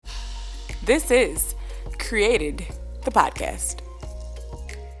This is Created, the podcast.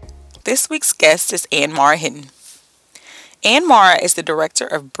 This week's guest is Ann Maura Hinton. Ann Maura is the Director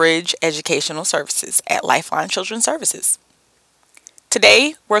of Bridge Educational Services at Lifeline Children's Services.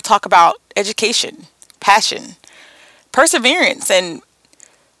 Today, we'll talk about education, passion, perseverance, and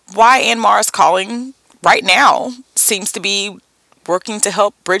why Ann Maura's calling right now seems to be working to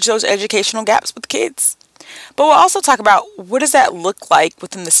help bridge those educational gaps with kids. But we'll also talk about what does that look like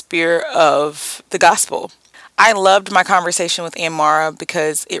within the sphere of the gospel. I loved my conversation with Ann Maura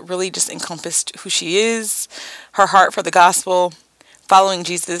because it really just encompassed who she is, her heart for the gospel, following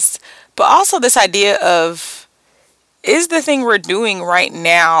Jesus, but also this idea of is the thing we're doing right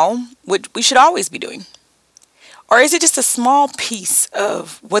now what we should always be doing? Or is it just a small piece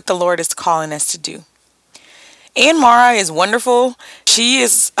of what the Lord is calling us to do? Ann Maura is wonderful. She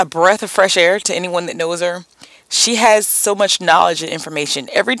is a breath of fresh air to anyone that knows her. She has so much knowledge and information.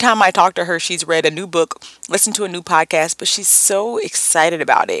 Every time I talk to her, she's read a new book, listened to a new podcast, but she's so excited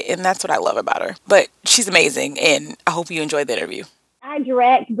about it. And that's what I love about her. But she's amazing. And I hope you enjoyed the interview. I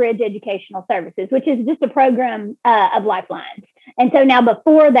direct Bridge Educational Services, which is just a program of Lifelines. And so now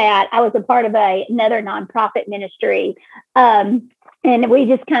before that, I was a part of another nonprofit ministry. And we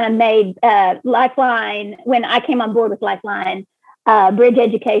just kind of made Lifeline, when I came on board with Lifeline, Bridge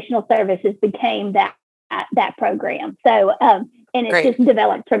Educational Services became that program. So, and it's Great. Just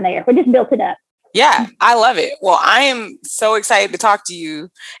developed from there. We just built it up. Yeah, I love it. Well, I am so excited to talk to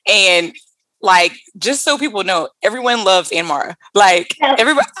you. And just so people know, everyone loves Ann Maura.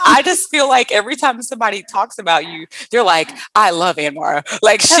 Everybody, I just feel like every time somebody talks about you, they're like, I love Ann Maura.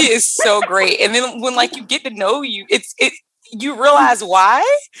 She is so great. And then when you get to know you, you realize why.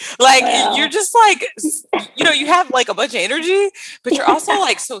 You're just you have a bunch of energy, but you're also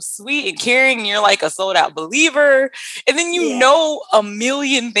so sweet and caring. And you're a sold out believer. And then you know a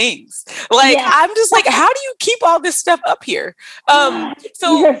million things. I'm just how do you keep all this stuff up here?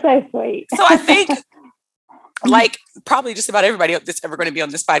 So you're so sweet. So I think probably just about everybody that's ever going to be on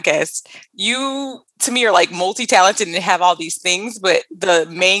this podcast, you to me are multi-talented and have all these things, but the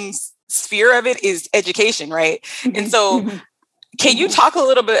main sphere of it is education, right? And so can you talk a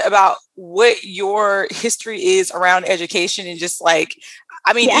little bit about what your history is around education and just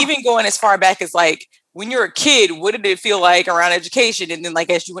even going as far back as when you're a kid, what did it feel like around education? And then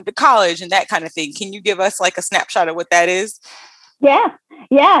as you went to college and that kind of thing, can you give us a snapshot of what that is?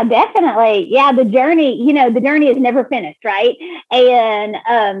 Yeah, definitely. Yeah, the journey is never finished, right?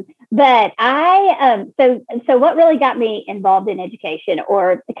 And but so what really got me involved in education,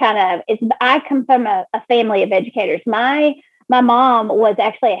 or I come from a family of educators. My mom was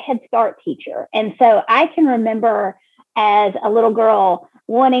actually a Head Start teacher, and so I can remember as a little girl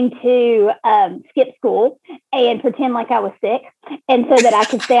wanting to skip school and pretend like I was sick, and so that I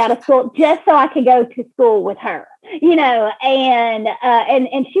could stay out of school just so I could go to school with her, and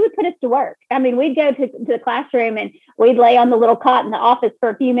she would put us to work. I mean, we'd go to the classroom and we'd lay on the little cot in the office for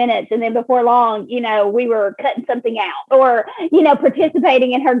a few minutes, and then before long, we were cutting something out or,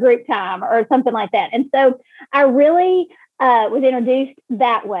 participating in her group time or something like that. And so I really was introduced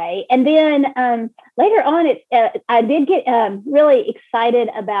that way. And then later on, I did get really excited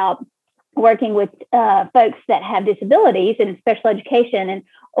about working with folks that have disabilities and special education,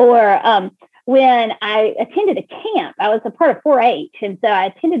 or when I attended a camp. I was a part of 4-H, and so I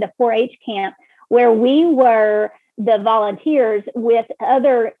attended a 4-H camp where we were the volunteers with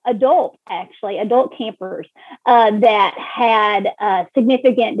other adult campers that had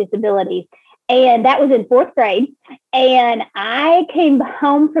significant disabilities. And that was in 4th grade. And I came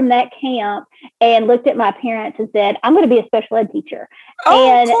home from that camp and looked at my parents and said, I'm going to be a special ed teacher.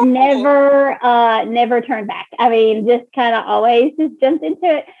 Cool. Never turned back. I mean, just kind of always just jumped into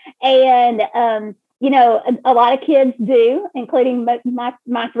it. And, a lot of kids do, including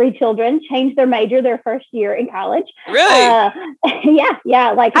my 3 children, change their major their first year in college. Really? Yeah.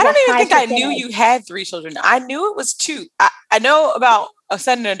 I don't even think I knew you had 3 children. I knew it was 2. I know about a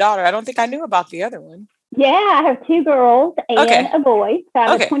son and a daughter. I don't think I knew about the other one. Yeah, I have 2 girls and a boy. So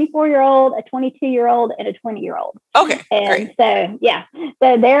I have a 24-year-old, a 22-year-old, and a 20-year-old. Okay, and great. So, yeah.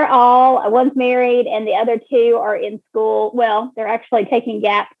 So they're all, one's married and the other 2 are in school. Well, they're actually taking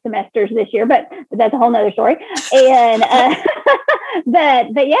gap semesters this year, but that's a whole nother story. And,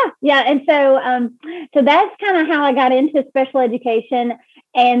 but yeah. And so that's kind of how I got into special education.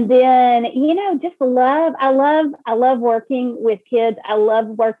 And then, I love working with kids. I love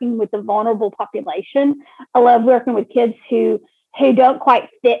working with the vulnerable population. I love working with kids who don't quite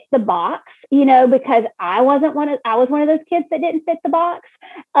fit the box, because I was one of those kids that didn't fit the box.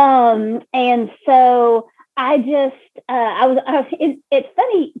 And so I just, it's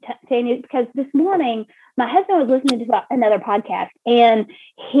funny saying because this morning my husband was listening to another podcast, and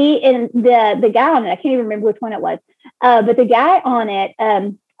the guy on it, I can't even remember which one it was, but the guy on it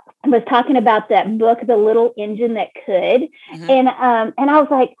was talking about that book, The Little Engine That Could, and I was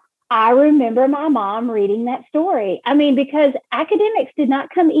like, I remember my mom reading that story. I mean, because academics did not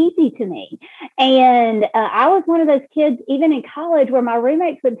come easy to me. And I was one of those kids, even in college, where my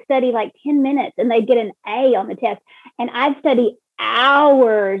roommates would study like 10 minutes and they'd get an A on the test. And I'd study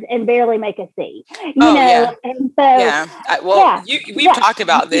hours and barely make a C, Yeah. And so, we've talked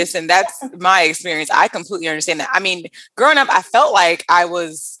about this, and that's my experience. I completely understand that. I mean, growing up, I felt like I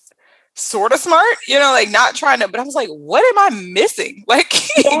was sort of smart, like not trying to, but I was like, what am I missing? Like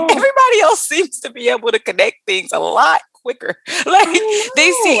everybody else seems to be able to connect things a lot quicker. Like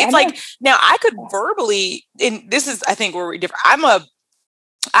they see, it's like, now I could verbally, and this is, I think, where we're different.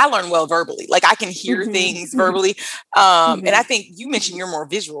 I learn well verbally. Like I can hear things verbally. And I think you mentioned you're more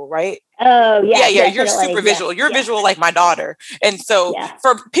visual, right? Oh yeah. Yeah. You're super visual. You're visual like my daughter. And so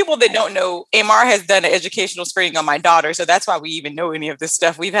for people that don't know, Ann Maura has done an educational screening on my daughter. So that's why we even know any of this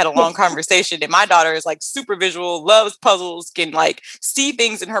stuff. We've had a long conversation, and my daughter is like super visual, loves puzzles, can like see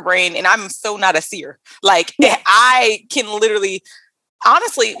things in her brain. And I'm so not a seer. Like I can literally,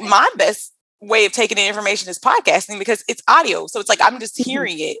 honestly, my best way of taking in information is podcasting because it's audio. So it's like, I'm just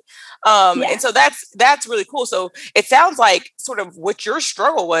hearing it. And so that's really cool. So it sounds like sort of what your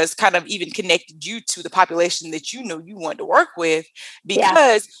struggle was kind of even connected you to the population that you wanted to work with,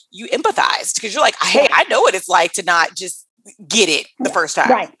 because you empathized, because you're like, hey, I know what it's like to not just get it the first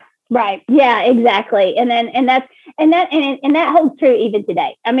time. Right. Yeah, exactly. And that holds true even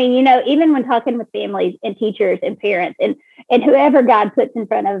today. I mean, even when talking with families and teachers and parents and whoever God puts in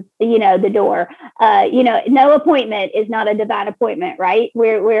front of, the door, no appointment is not a divine appointment, right?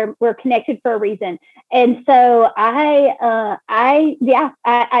 We're connected for a reason. And so I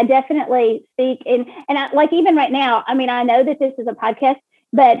definitely speak and I, like, even right now, I mean, I know that this is a podcast,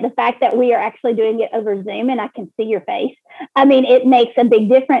 but the fact that we are actually doing it over Zoom and I can see your face, I mean, it makes a big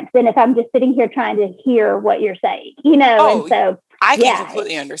difference than if I'm just sitting here trying to hear what you're saying, and so I can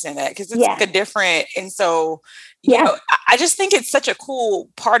completely understand that, because it's like a different, and so, I just think it's such a cool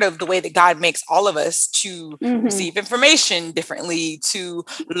part of the way that God makes all of us to receive information differently, to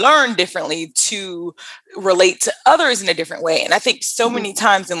learn differently, to relate to others in a different way. And I think so many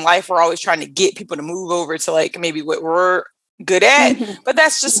times in life, we're always trying to get people to move over to like maybe what we're good at, but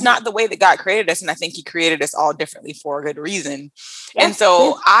that's just not the way that God created us. And I think he created us all differently for a good reason. And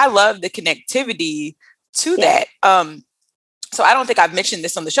so I love the connectivity to that. So I don't think I've mentioned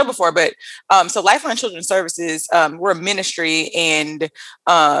this on the show before, but so Lifeline Children's Services, we're a ministry, and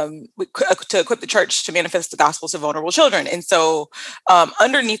to equip the church to manifest the gospel to vulnerable children. And so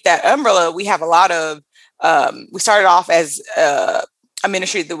underneath that umbrella, we have a lot of, we started off as a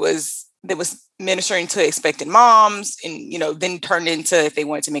ministry that was ministering to expectant moms, and then turned into, if they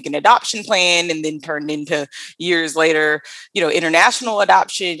wanted to make an adoption plan, and then turned into, years later, international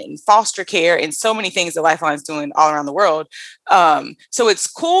adoption and foster care, and so many things that Lifeline's doing all around the world. So it's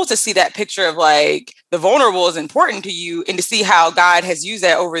cool to see that picture of like the vulnerable is important to you, and to see how God has used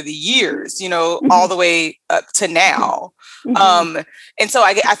that over the years, all the way up to now. And so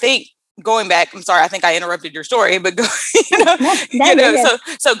I think, going back, I'm sorry, I think I interrupted your story, but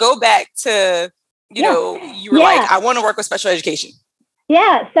so go back to, you were like, I want to work with special education.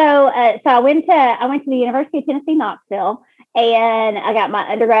 Yeah. So I went to the University of Tennessee, Knoxville, and I got my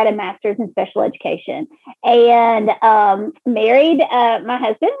undergrad and master's in special education, and married my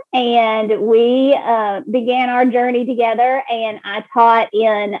husband, and we began our journey together. And I taught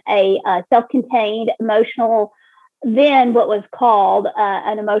in a self-contained emotional, then what was called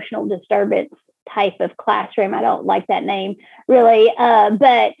an emotional disturbance type of classroom. I don't like that name really,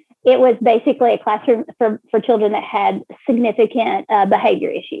 but it was basically a classroom for children that had significant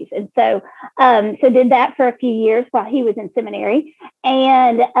behavior issues. And so did that for a few years while he was in seminary,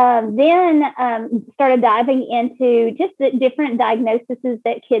 and then started diving into just the different diagnoses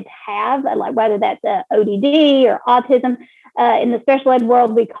that kids have, like whether that's ODD or autism. In the special ed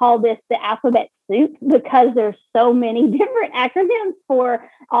world, we call this the alphabet soup, because there's so many different acronyms for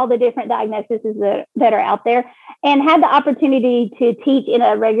all the different diagnoses that are out there, and had the opportunity to teach in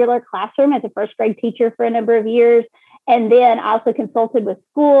a regular classroom as a first grade teacher for a number of years. And then also consulted with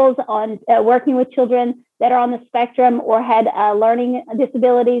schools on working with children that are on the spectrum or had learning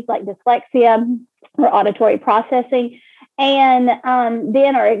disabilities like dyslexia or auditory processing, and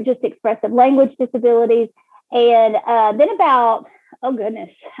then are just expressive language disabilities. And then about, oh goodness,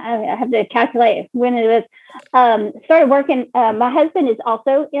 I have to calculate when it was, started working. My husband is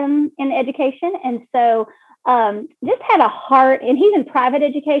also in education. And so just had a heart, and he's in private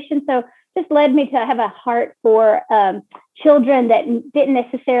education, so just led me to have a heart for children that didn't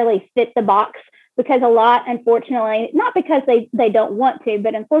necessarily fit the box, because a lot, unfortunately, not because they don't want to,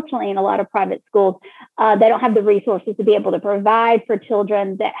 but unfortunately in a lot of private schools, they don't have the resources to be able to provide for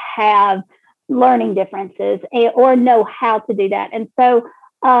children that have learning differences, or know how to do that. And so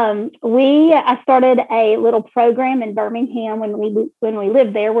I started a little program in Birmingham when we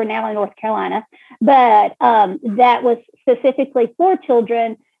lived there. We're now in North Carolina, but that was specifically for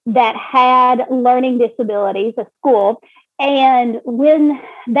children that had learning disabilities, a school. And when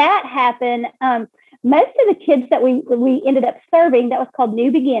that happened, most of the kids that we ended up serving, that was called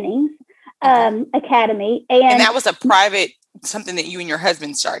New Beginnings Academy, and that was a private something that you and your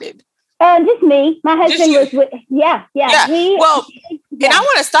husband started. Just me. My husband was with, yeah. Well, and I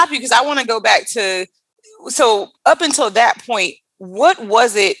want to stop you because I want to go back to, so up until that point, what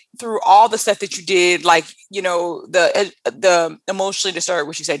was it through all the stuff that you did, like, the emotionally disturbed,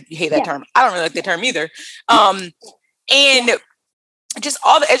 which you said you hate that term. I don't really like the term either. And just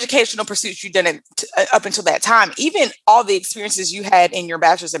all the educational pursuits you've done up until that time, even all the experiences you had in your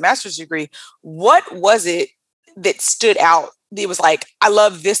bachelor's and master's degree, what was it that stood out? It was like, I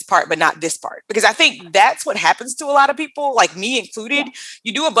love this part, but not this part. Because I think that's what happens to a lot of people, like me included.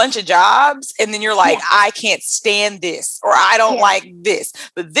 You do a bunch of jobs and then you're like, I can't stand this, or I don't like this.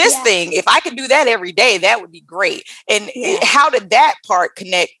 But this thing, if I could do that every day, that would be great. And how did that part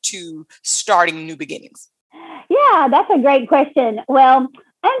connect to starting New Beginnings? Yeah, that's a great question. Well,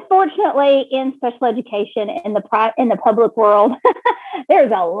 unfortunately, in special education, in the public world,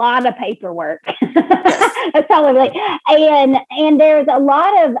 there's a lot of paperwork. That's probably and there's a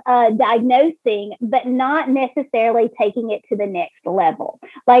lot of diagnosing, but not necessarily taking it to the next level.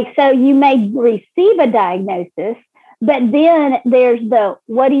 Like, so you may receive a diagnosis, but then there's the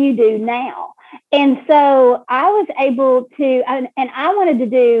what do you do now? And so I was able to, and I wanted to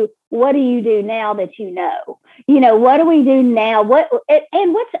do, what do you do now that you know? What do we do now?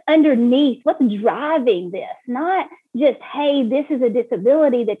 And what's underneath? What's driving this? Not just, hey, this is a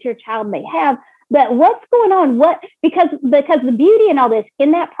disability that your child may have, but what's going on? Because the beauty in all this,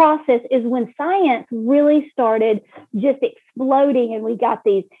 in that process, is when science really started just exploding, and we got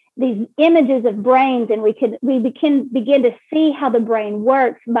these images of brains, and we begin to see how the brain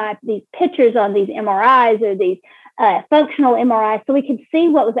works by these pictures on these MRIs, or these functional MRIs, so we could see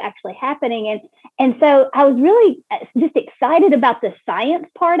what was actually happening. And so I was really just excited about the science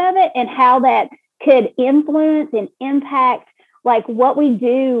part of it, and how that could influence and impact like what we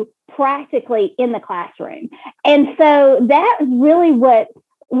do practically in the classroom. And so that was really what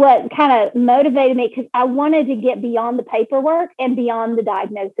kind of motivated me, because I wanted to get beyond the paperwork and beyond the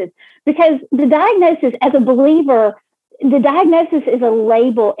diagnosis. Because the diagnosis, as a believer, the diagnosis is a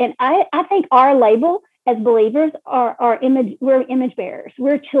label. And I think our label as believers we're image bearers.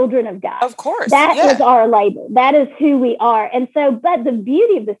 We're children of God. Of course. That is our label. That is who we are. And so, but the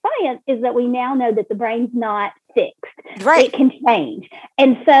beauty of the science is that we now know that the brain's not fixed. Right. It can change.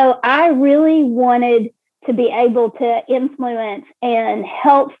 And so I really wanted to be able to influence and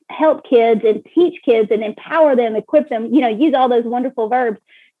help kids and teach kids and empower them, equip them, use all those wonderful verbs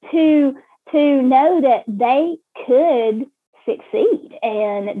to know that they could succeed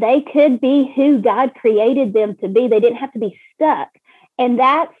and they could be who God created them to be. They didn't have to be stuck. And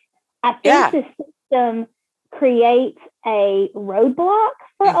I think the system creates a roadblock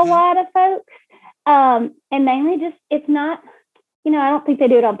for a lot of folks. And mainly just, it's not, I don't think they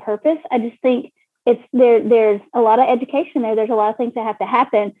do it on purpose. I just think it's there's a lot of education there. There's a lot of things that have to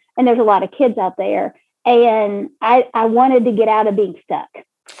happen, and there's a lot of kids out there. And I wanted to get out of being stuck.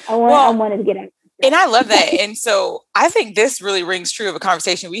 I wanted to get out. And I love that. And so I think this really rings true of a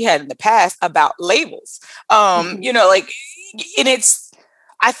conversation we had in the past about labels. And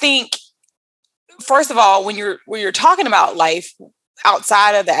I think, first of all, when you're talking about life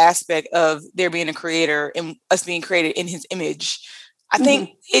outside of the aspect of there being a creator and us being created in his image, I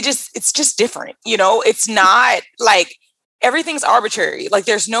think it's just different. It's not like everything's arbitrary. Like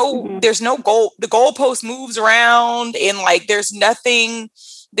there's no goal. The goalpost moves around, and like there's nothing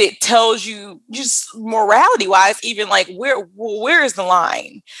that tells you, just morality wise, even like where is the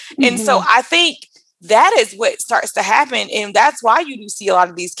line? And so I think that is what starts to happen. And that's why you do see a lot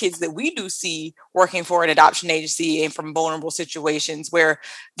of these kids that we do see working for an adoption agency and from vulnerable situations where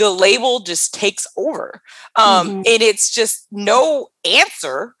the label just takes over. And it's just no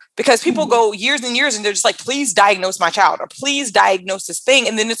answer, because people go years and years and they're just like, please diagnose my child, or please diagnose this thing.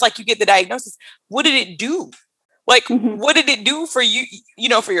 And then it's like, you get the diagnosis. What did it do? Like, what did it do for you,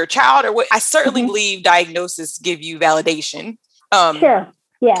 for your child? Or what? I certainly believe diagnosis give you validation. Sure.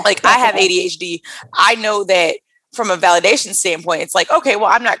 Yes, Like I have definitely. ADHD. I know that from a validation standpoint, it's like, okay,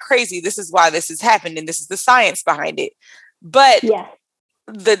 well, I'm not crazy. This is why this has happened, and this is the science behind it. But Yes.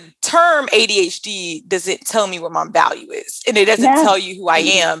 the term ADHD doesn't tell me what my value is, and it doesn't No. tell you who I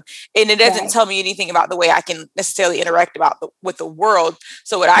Mm-mm. am, and it doesn't Right. tell me anything about the way I can necessarily interact with the world.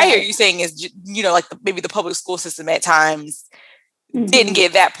 So what I hear Right. you saying is, like maybe the public school system at times didn't Mm-hmm.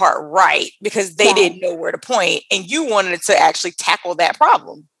 get that part right because they Right. didn't know where to point, and you wanted to actually tackle that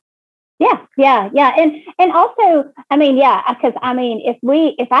problem. Yeah, yeah, yeah, and also, I mean, yeah, because I mean,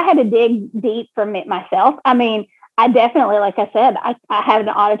 if I had to dig deep from it myself, I mean, I definitely, like I said, I have an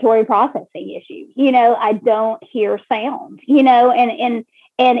auditory processing issue. I don't hear sound. And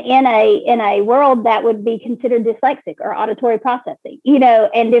in a world that would be considered dyslexic or auditory processing,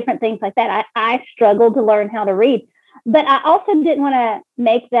 and different things like that, I struggled to learn how to read. But I also didn't want to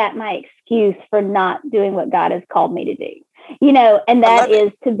make that my excuse for not doing what God has called me to do. And I that love it.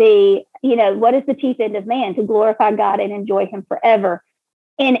 is to be, what is the chief end of man? To glorify God and enjoy him forever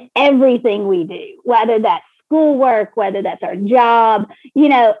in everything we do, whether that's schoolwork, whether that's our job,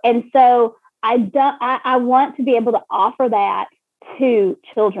 and so I want to be able to offer that to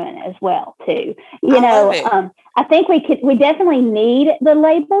children as well too. I love it. I think we definitely need the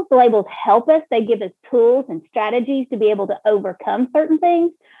labels. The labels help us. They give us tools and strategies to be able to overcome certain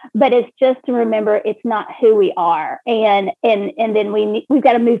things, but it's just to remember it's not who we are, and then we've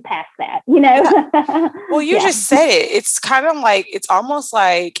got to move past that. Yeah. Well, you Yeah. just said it. It's kind of like, it's almost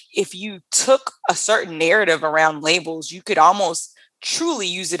like if you took a certain narrative around labels, you could almost truly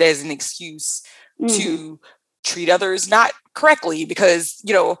use it as an excuse Mm-hmm. to treat others not correctly because,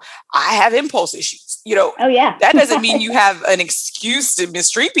 I have impulse issues. Oh yeah. That doesn't mean you have an excuse to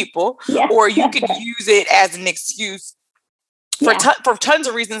mistreat people, Yeah. or you That's could right. use it as an excuse for Yeah. for tons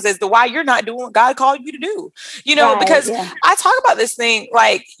of reasons as to why you're not doing what God called you to do. Right. Because Yeah. I talk about this thing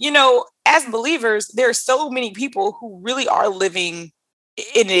like, as believers, there are so many people who really are living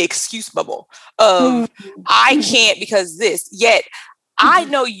in an excuse bubble of I Mm-hmm. can't because this. Yet I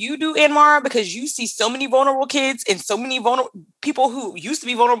Mm-hmm. know you do, Ann Maura, because you see so many vulnerable kids and so many vulnerable people who used to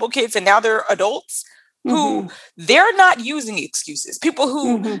be vulnerable kids and now they're adults who Mm-hmm. they're not using excuses. People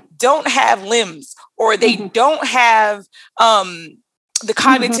who Mm-hmm. don't have limbs or they Mm-hmm. don't have um the Mm-hmm.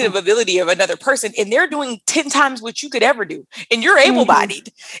 cognitive ability of another person, and they're doing 10 times what you could ever do, and you're Mm-hmm.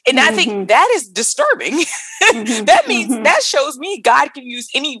 able-bodied, and I think Mm-hmm. that is disturbing. Mm-hmm. That means Mm-hmm. that shows me God can use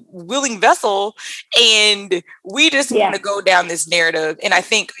any willing vessel, and we just want Yeah. to go down this narrative, and I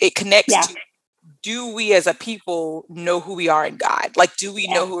think it connects Yeah. to, do we as a people know who we are in God? Like, do we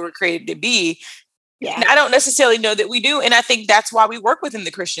Yeah. know who we're created to be? And Yeah. I don't necessarily know that we do. And I think that's why we work within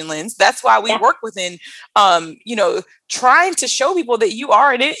the Christian lens. That's why we Yeah. work within, trying to show people that you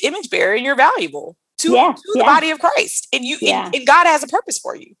are an image bearer and you're valuable Yeah. to the Yeah. body of Christ. And Yeah. and God has a purpose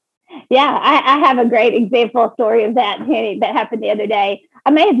for you. Yeah, I have a great example story of that that happened the other day. I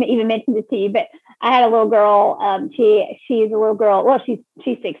may have even mentioned it to you, but I had a little girl. She's a little girl. Well, she's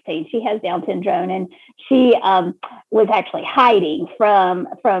 16. She has Down syndrome, and she was actually hiding from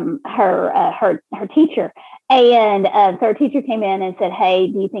her teacher. And so her teacher came in and said, "Hey,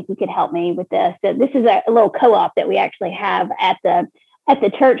 do you think you could help me with this?" So this is a little co-op that we actually have at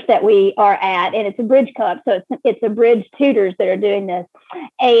the church that we are at, and it's a bridge co-op. So it's a bridge tutors that are doing this.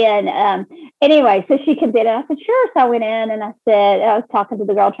 And anyway, so she could bid, and I said, sure. So I went in and I was talking to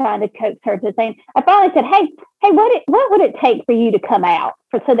the girl, trying to coax her to saying, I finally said, hey, what would it take for you to come out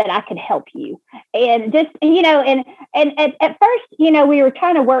so that I could help you? And just, and at first, we were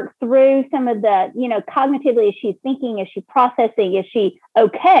trying to work through some of the, cognitively, is she thinking, is she processing, is she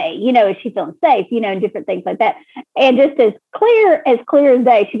okay? Is she feeling safe, and different things like that. And just as clear as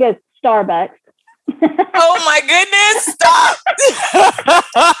day, she goes, Starbucks. Oh my goodness, stop.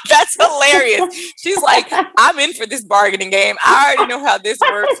 That's hilarious. She's like, I'm in for this bargaining game. I already know how this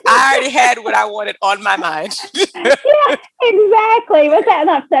works. I already had what I wanted on my mind. Yeah, exactly. Was that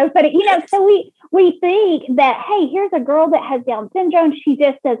not so funny? So we think that, hey, here's a girl that has Down syndrome. She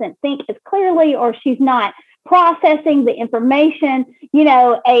just doesn't think as clearly, or she's not processing the information,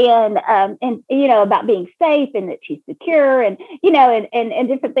 and about being safe and that she's secure, and and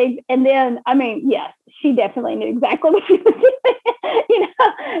different things. And then, I mean, yes, she definitely knew exactly what she was doing.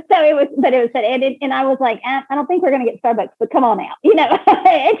 So it was and I was like, I don't think we're going to get Starbucks, but come on out,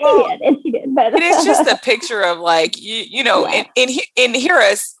 Well, and she did, but and it's just a picture of like, yeah, and hear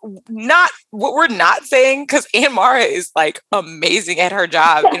us, not what we're not saying, because Ann Maura is like amazing at her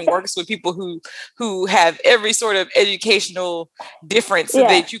job and works with people who have every sort of educational difference yeah,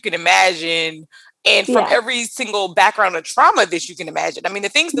 that you can imagine. and from every single background of trauma that you can imagine. I mean, the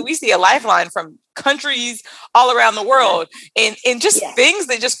things that we see a lifeline from countries all around the world, and just things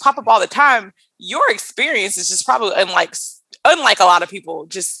that just pop up all the time. Your experience is just probably unlike a lot of people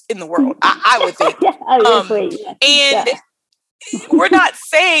just in the world, I would think. And we're not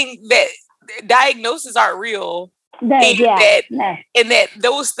saying that diagnoses aren't real, and that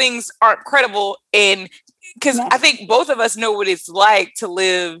those things aren't credible, and because I think both of us know what it's like to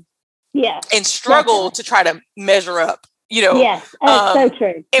live and struggle to try to measure up, so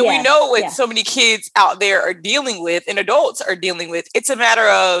true. And we know what so many kids out there are dealing with and adults are dealing with. It's a matter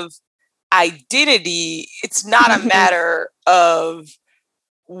of identity. It's not a matter of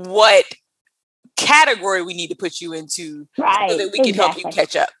what category we need to put you into so that we can help you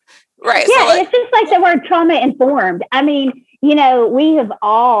catch up. Right. Yeah, so it's just like the word trauma informed. I mean, we have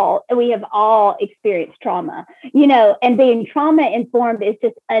all experienced trauma, and being trauma informed is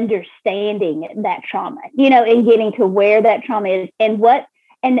just understanding that trauma, and getting to where that trauma is and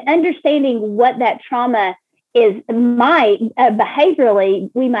understanding what that trauma is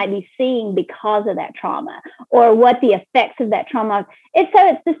behaviorally we might be seeing because of that trauma, or what the effects of that trauma. It's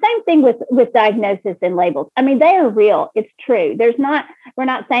the same thing with diagnosis and labels. I mean, they are real. It's true. We're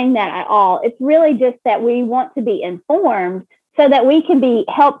not saying that at all. It's really just that we want to be informed so that we can be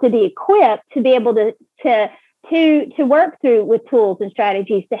helped to be equipped to be able to work through with tools and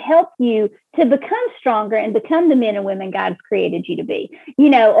strategies to help you to become stronger and become the men and women God's created you to be,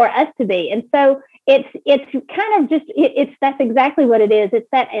 or us to be. And so it's kind of just, that's exactly what it is. It's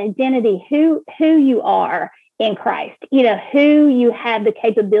that identity, who you are in Christ, who you have the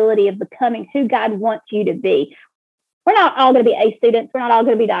capability of becoming, who God wants you to be. We're not all going to be A students. We're not all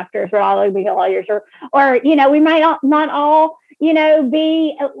going to be doctors. We're all going to be lawyers, or we might not all,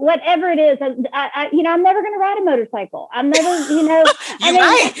 be whatever it is. I'm never going to ride a motorcycle. I'm never, you might.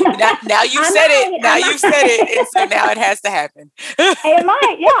 Now you've said it. Now you've said it, and so now it has to happen. It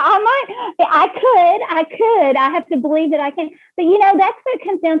might. Yeah, I might. I could. I have to believe that I can. But that's what it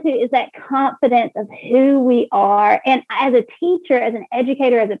comes down to, is that confidence of who we are. And as a teacher, as an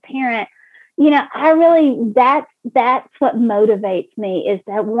educator, as a parent, I really, that's what motivates me, is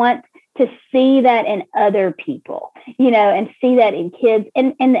that I want to see that in other people, and see that in kids,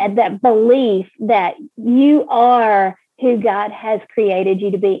 and that belief that you are who God has created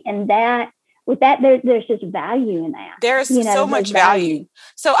you to be. And that with that, there's just value in that. There's so much value.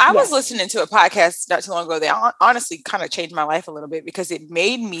 So I was listening to a podcast not too long ago that honestly kind of changed my life a little bit, because it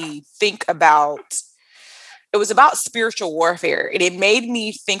made me think about, it was about spiritual warfare, and it made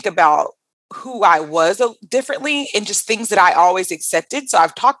me think about who I was differently, and just things that I always accepted. So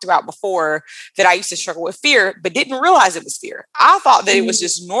I've talked about before that I used to struggle with fear, but didn't realize it was fear. I thought that it was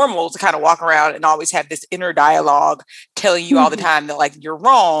just normal to kind of walk around and always have this inner dialogue telling you all the time that, like, you're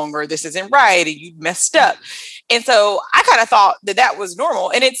wrong, or this isn't right, and you messed up. And so I kind of thought that was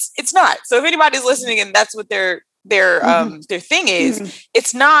normal, and it's not. So if anybody's listening and that's what their thing is,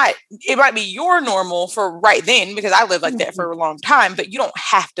 it's not, it might be your normal for right then, because I lived like that for a long time, but you don't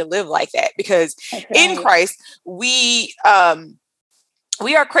have to live like that, because in Christ, we are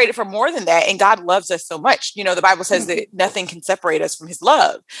created for more than that. And God loves us so much. The Bible says that nothing can separate us from his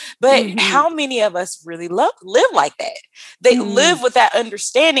love. But how many of us really live like that? They live with that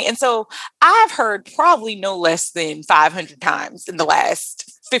understanding. And so I've heard probably no less than 500 times in the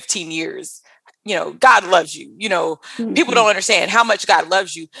last 15 years, God loves you. People don't understand how much God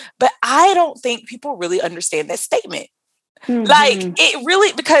loves you, but I don't think people really understand that statement. Like, it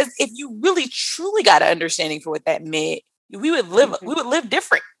really, because if you really truly got an understanding for what that meant, we would live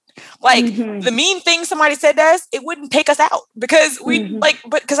different. Like, the mean thing somebody said to us, it wouldn't take us out, because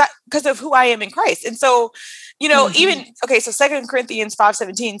because of who I am in Christ. And so, even, okay, so 2 Corinthians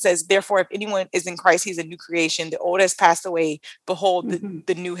 5:17 says, therefore, if anyone is in Christ, he's a new creation. The old has passed away. Behold,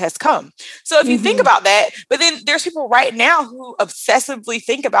 the new has come. So if you think about that, but then there's people right now who obsessively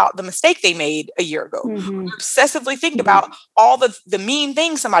think about the mistake they made a year ago, who obsessively think about all the mean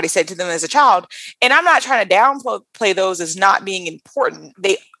things somebody said to them as a child. And I'm not trying to downplay those as not being important.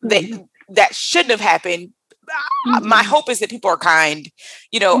 That shouldn't have happened. My hope is that people are kind.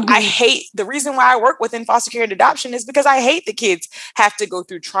 I hate, the reason why I work within foster care and adoption is because I hate the kids have to go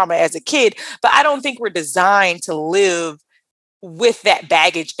through trauma as a kid, but I don't think we're designed to live with that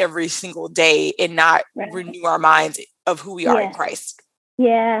baggage every single day and not renew our minds of who we are in Christ.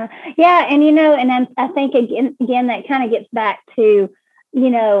 Yeah. And, and I think again, that kind of gets back to,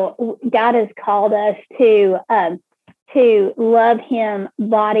 God has called us to love him,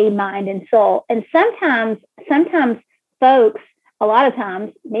 body, mind, and soul. And sometimes folks, a lot of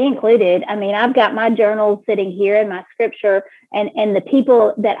times, me included, I mean, I've got my journal sitting here and my scripture and the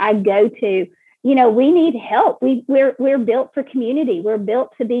people that I go to, we need help. We're built for community. We're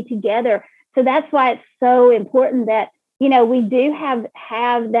built to be together. So that's why it's so important that, we do have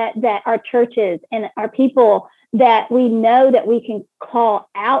that our churches and our people that we know that we can call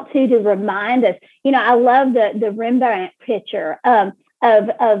out to remind us. I love the Rembrandt picture of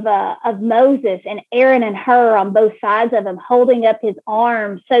Moses and Aaron and Hur on both sides of him, holding up his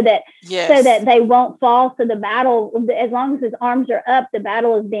arms so that they won't fall. So the battle, as long as his arms are up, the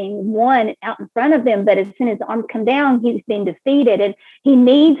battle is being won out in front of him. But as soon as his arms come down, he's being defeated. And he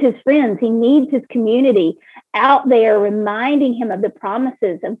needs his friends. He needs his community out there reminding him of the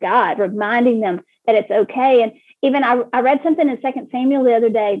promises of God, reminding them that it's okay. And even I read something in 2 Samuel the other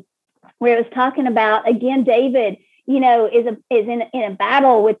day where it was talking about, again, David, is in a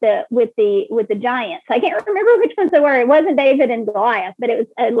battle with the giants. I can't remember which ones they were. It wasn't David and Goliath, but it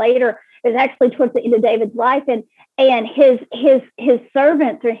was later. It was actually towards the end of David's life, and his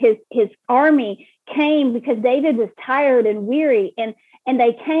servants or his army came because David was tired and weary, and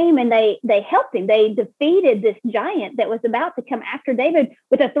they came and they helped him. They defeated this giant that was about to come after David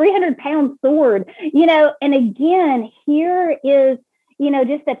with a 300-pound sword. And again, here is,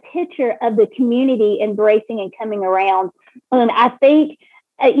 just a picture of the community embracing and coming around. I think,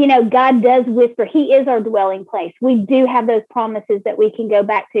 God does whisper. He is our dwelling place. We do have those promises that we can go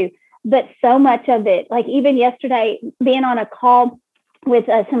back to. But so much of it, like even yesterday, being on a call with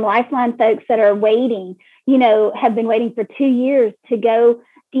some Lifeline folks that are waiting, have been waiting for 2 years to go,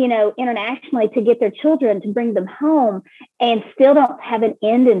 internationally to get their children, to bring them home, and still don't have an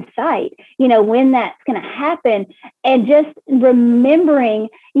end in sight, when that's going to happen. And just remembering,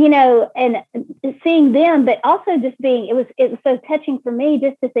 and seeing them, but also just being, it was so touching for me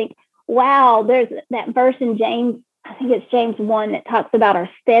just to think, wow, there's that verse in James, I think it's James 1, that talks about our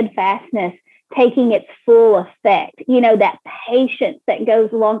steadfastness taking its full effect, that patience that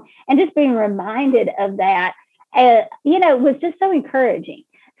goes along, and just being reminded of that, was just so encouraging.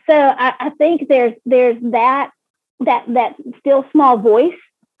 So I think there's that still small voice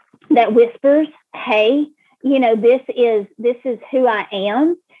that whispers, hey, this is who I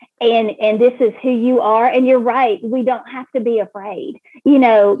am, and this is who you are. And you're right. We don't have to be afraid.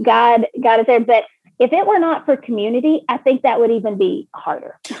 God is there. But if it were not for community, I think that would even be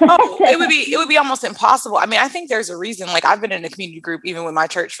harder. It would be almost impossible. I mean, I think there's a reason. Like, I've been in a community group, even with my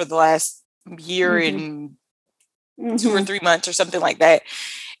church, for the last year and 2 or 3 months or something like that.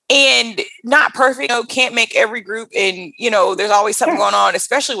 And not perfect, can't make every group. And, there's always something going on,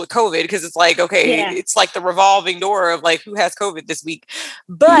 especially with COVID, because it's like, okay, it's like the revolving door of like, who has COVID this week?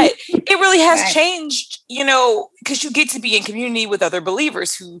 But it really has changed, because you get to be in community with other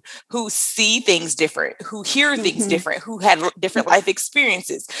believers who see things different, who hear things different, who had different life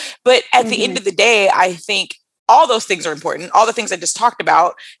experiences. But at the end of the day, I think all those things are important. All the things I just talked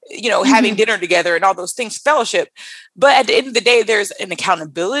about, having dinner together and all those things, fellowship. But at the end of the day, there's an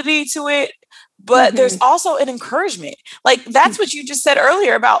accountability to it, but there's also an encouragement. Like, that's what you just said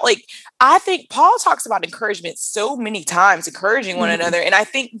earlier about, like, I think Paul talks about encouragement so many times, encouraging one another. And I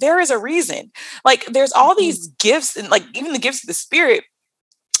think there is a reason. Like, there's all these gifts, and like even the gifts of the Spirit.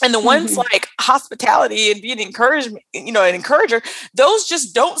 And the ones like hospitality and being encouragement, an encourager, those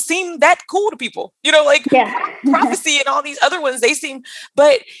just don't seem that cool to people. Prophecy and all these other ones, they seem,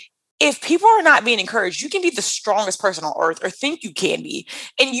 but if people are not being encouraged, you can be the strongest person on earth, or think you can be,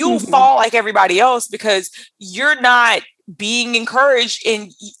 and you'll fall like everybody else because you're not being encouraged,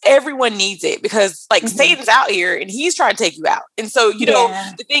 and everyone needs it, because like Satan's out here and he's trying to take you out. And so,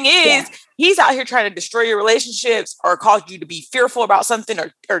 the thing is, he's out here trying to destroy your relationships or cause you to be fearful about something,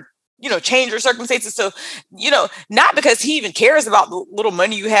 or change your circumstances. So, not because he even cares about the little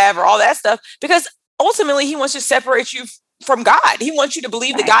money you have or all that stuff, because ultimately he wants to separate you from God. He wants you to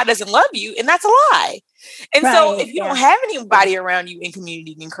believe that God doesn't love you, and that's a lie. And so if you don't have anybody around you in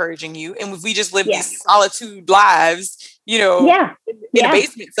community encouraging you, and if we just live these solitude lives, in a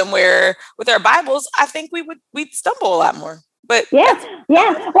basement somewhere with our Bibles, I think we'd stumble a lot more. But well,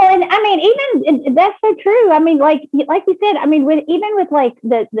 and I mean, even that's so true. I mean, like you said, I mean, even with like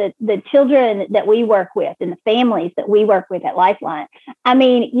the children that we work with and the families that we work with at Lifeline, I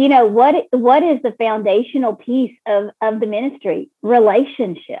mean, what is the foundational piece of the ministry?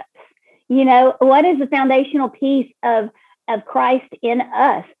 Relationships. What is the foundational piece of Christ in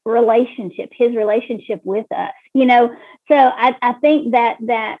us? Relationship, his relationship with us, So I think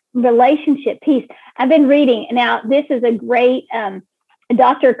that relationship piece, I've been reading now, this is a great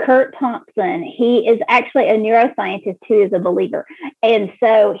Dr. Kurt Thompson. He is actually a neuroscientist who is a believer. And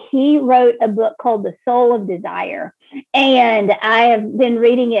so he wrote a book called The Soul of Desire. And I have been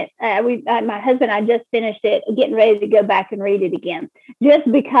reading it. My husband and I just finished it, getting ready to go back and read it again,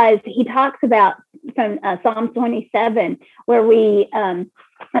 just because he talks about from Psalm 27, where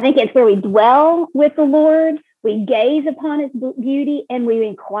I think it's where we dwell with the Lord, we gaze upon his beauty, and we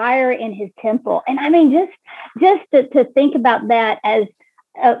inquire in his temple. And I mean, just to think about that as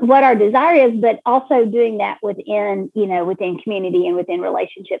what our desire is, but also doing that within community and within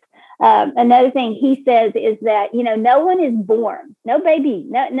relationships. Another thing he says is that, no one is born, no baby,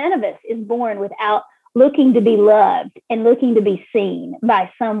 none of us is born without looking to be loved and looking to be seen by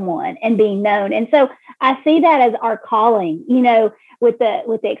someone and being known. And so I see that as our calling, with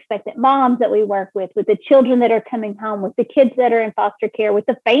the expectant moms that we work with the children that are coming home, with the kids that are in foster care, with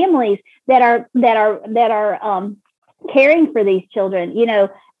the families that are caring for these children,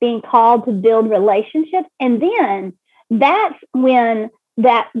 being called to build relationships. And then that's when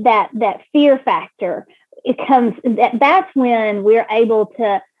that fear factor, it comes, that's when we're able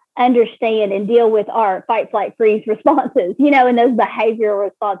to understand and deal with our fight, flight, freeze responses, and those behavioral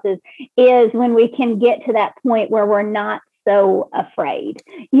responses, is when we can get to that point where we're not so afraid,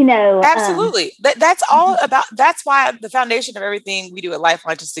 Absolutely. That's all about, that's why the foundation of everything we do at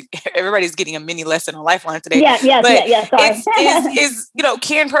Lifeline, everybody's getting a mini lesson on Lifeline today. Yeah. Sorry. is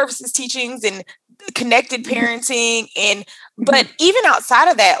care and purposes teachings and connected parenting. But even outside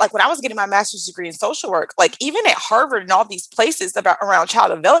of that, like when I was getting my master's degree in social work, like even at Harvard and all these places around child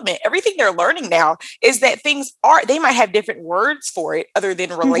development, everything they're learning now is that they might have different words for it other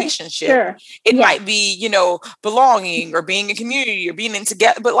than relationship. Sure. It might be, belonging or being in community or being in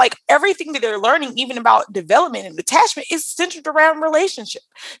together, but like everything that they're learning, even about development and attachment, is centered around relationship,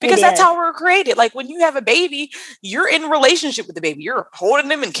 because that's how we're created. Like when you have a baby, you're in relationship with the baby, you're holding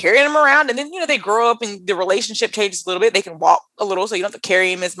them and carrying them around. And then, they grow up and the relationship changes a little bit. They can walk a little, so you don't have to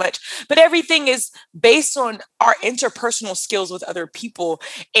carry them as much, but everything is based on our interpersonal skills with other people.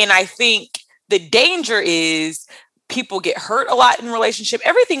 And I think the danger is people get hurt a lot in relationship.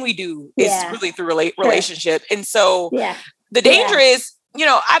 Everything we do is really through relationship. And so the danger is,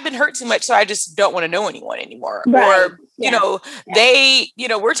 I've been hurt too much, so I just don't want to know anyone anymore. Right. Or,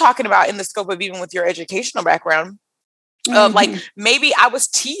 we're talking about in the scope of even with your educational background, of like, maybe I was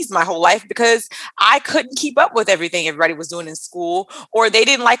teased my whole life because I couldn't keep up with everything everybody was doing in school, or they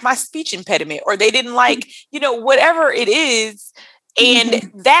didn't like my speech impediment, or they didn't like, whatever it is.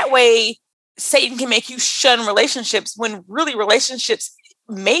 And that way Satan can make you shun relationships, when really relationships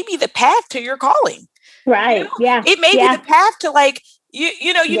may be the path to your calling. Right. Yeah. It may be the path to, like,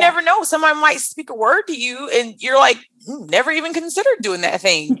 you never know. Someone might speak a word to you and you're like, never even considered doing that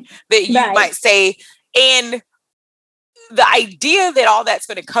thing that you might say. And the idea that all that's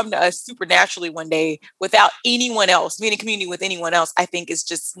going to come to us supernaturally one day without anyone else, being in community with anyone else, I think is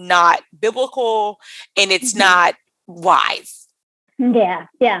just not biblical, and it's not wise. Yeah.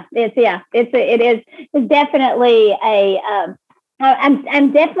 It's definitely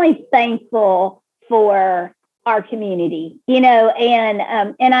I'm definitely thankful for our community, and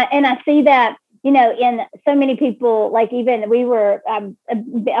I see that, in so many people. Like, even we were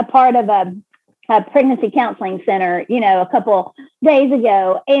a part of a pregnancy counseling center, a couple days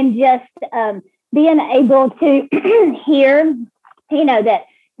ago, and just being able to hear, that,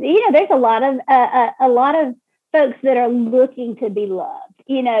 there's a lot of folks that are looking to be loved,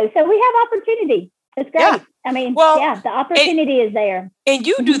 so we have opportunity. It's great. Yeah. I mean, the opportunity is there. And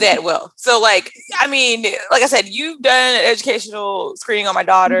you do that well. So, like, I mean, like I said, you've done an educational screening on my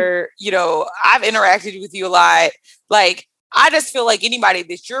daughter. I've interacted with you a lot. Like, I just feel like anybody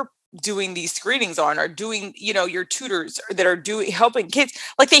that you're doing these screenings on, or doing, your tutors that are helping kids,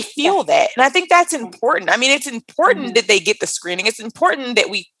 like, they feel that. And I think that's important. I mean, it's important that they get the screening. It's important that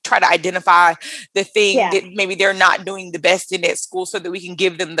we try to identify the thing that maybe they're not doing the best in at school, so that we can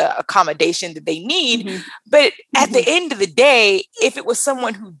give them the accommodation that they need. But at the end of the day, if it was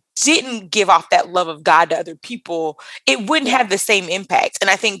someone who didn't give off that love of God to other people, it wouldn't have the same impact. And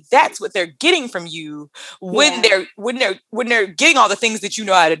I think that's what they're getting from you when they're getting all the things that you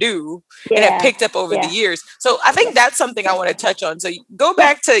know how to do and have picked up over the years. So I think that's something I want to touch on. So go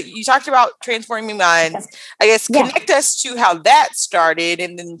back to, you talked about transforming minds. I guess connect us to how that started,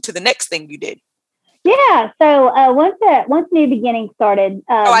 and then to the next thing you did. Yeah. So once New Beginning started.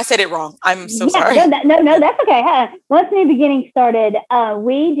 I said it wrong. I'm so sorry. No, that's okay. Once New Beginning started,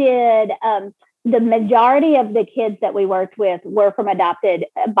 we did. The majority of the kids that we worked with were from adopted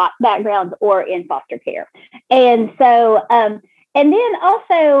backgrounds or in foster care, and so and then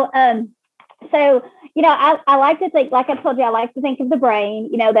also So, I like to think, like I told you, I like to think of the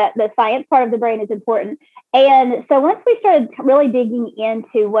brain, that the science part of the brain is important. And so once we started really digging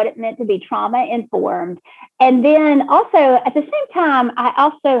into what it meant to be trauma informed, and then also at the same time, I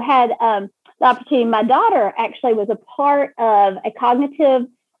also had the opportunity, my daughter actually was a part of a cognitive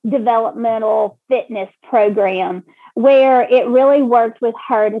developmental fitness program where it really worked with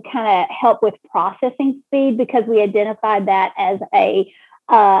her to kind of help with processing speed because we identified that as a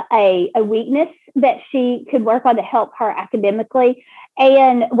weakness that she could work on to help her academically,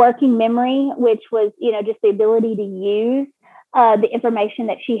 and working memory, which was, just the ability to use the information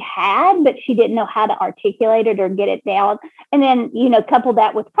that she had, but she didn't know how to articulate it or get it down. And then, couple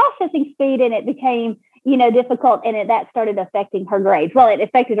that with processing speed, and it became, difficult, and that started affecting her grades. Well, it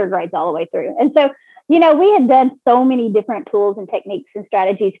affected her grades all the way through. And so, we had done so many different tools and techniques and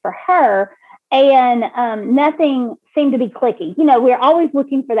strategies for her, and nothing seemed to be clicking. We're always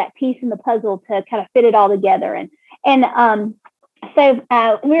looking for that piece in the puzzle to kind of fit it all together. So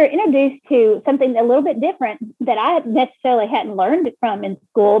we were introduced to something a little bit different that I necessarily hadn't learned from in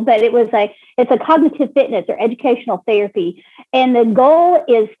school, but it's a cognitive fitness or educational therapy. And the goal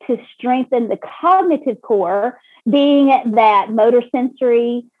is to strengthen the cognitive core, being that motor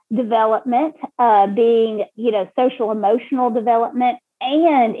sensory development, being, social emotional development,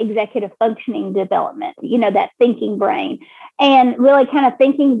 and executive functioning development, that thinking brain, and really kind of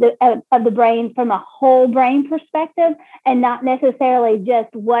thinking of the brain from a whole brain perspective, and not necessarily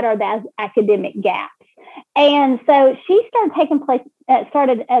just what are the academic gaps. And so she started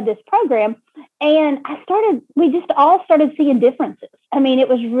this program, and we just all started seeing differences. I mean, it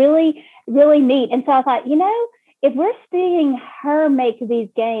was really, really neat. And so I thought, if we're seeing her make these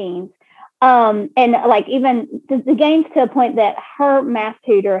gains, and like even the gains to a point that her math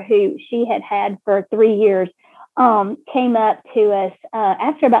tutor, who she had for 3 years, came up to us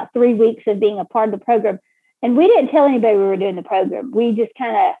after about 3 weeks of being a part of the program. And we didn't tell anybody we were doing the program. We just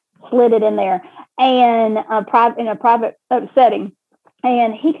kind of slid it in there, and in a private setting.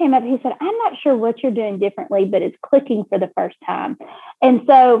 And he came up, he said, I'm not sure what you're doing differently, but it's clicking for the first time. And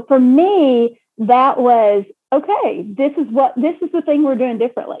so for me, that was, okay, this is the thing we're doing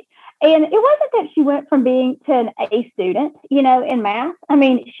differently. And it wasn't that she went from being to an A student, in math. I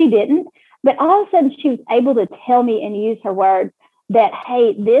mean, she didn't. But all of a sudden, she was able to tell me and use her words that,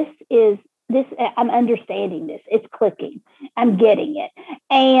 hey, this, I'm understanding this. It's clicking. I'm getting it.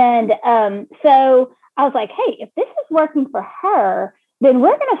 And so I was like, hey, if this is working for her, then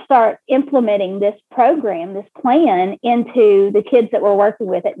we're going to start implementing this program, this plan into the kids that we're working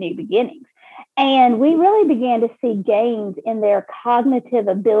with at New Beginnings. And we really began to see gains in their cognitive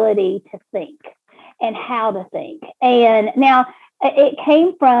ability to think and how to think. And now it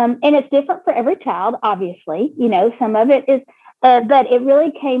came from, and it's different for every child, obviously, some of it is, but it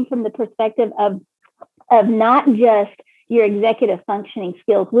really came from the perspective of not just your executive functioning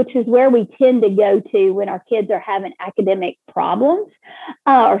skills, which is where we tend to go to when our kids are having academic problems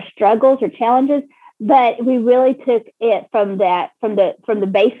or struggles or challenges. But we really took it from the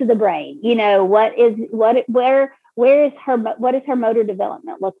base of the brain. What does her motor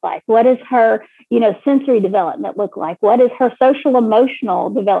development look like? What does her, sensory development look like? What is her social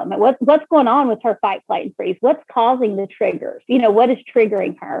emotional development? What's going on with her fight, flight, and freeze? What's causing the triggers? What is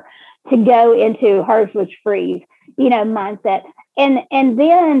triggering her to go into hers, which freeze, mindset? And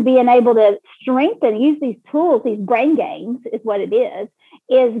then being able to use these tools, these brain games is what it is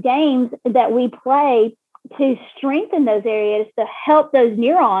games that we play to strengthen those areas, to help those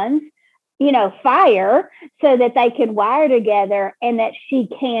neurons, fire so that they can wire together and that she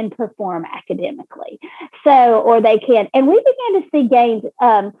can perform academically. Or they can. And we began to see gains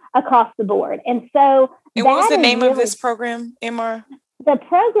across the board. And so and what was the name of this program, Ann Maura? The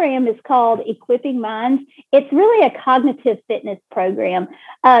program is called Equipping Minds. It's really a cognitive fitness program.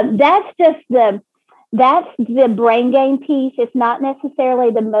 That's the brain gain piece. It's not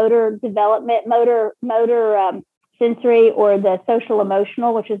necessarily the motor development, motor sensory, or the social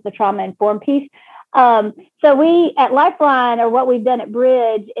emotional, which is the trauma informed piece. So we at Lifeline, or what we've done at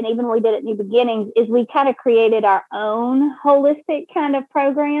Bridge, and even we did at New Beginnings, is we kind of created our own holistic kind of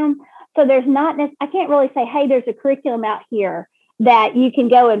program. So there's not, I can't really say, hey, there's a curriculum out here that you can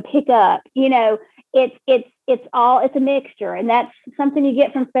go and pick up. It's a mixture, and that's something you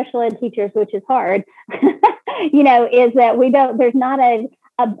get from special ed teachers, which is hard. Is that there's not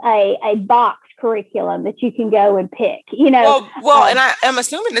a box curriculum that you can go and pick. Well, and I'm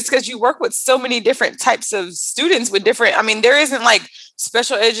assuming it's because you work with so many different types of students with different. I mean, there isn't like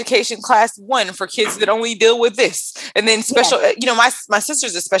special education class 1 for kids that only deal with this, and then special. My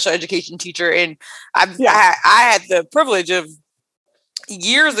sister's a special education teacher, and I had the privilege of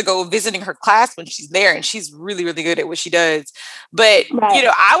years ago visiting her class when she's there, and she's really, really good at what she does. But, Right.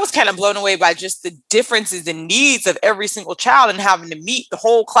 I was kind of blown away by just the differences in needs of every single child and having to meet the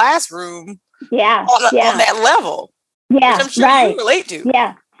whole classroom Yeah. on Yeah. that level, which Yeah. I'm sure you Right. relate to.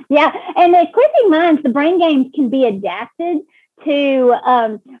 Yeah. Yeah. And the equipping minds, the brain games can be adapted to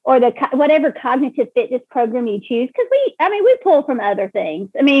or the whatever cognitive fitness program you choose, because we pull from other things.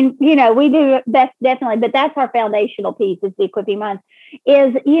 I mean, we do best, definitely, but that's our foundational piece, is the equipping minds.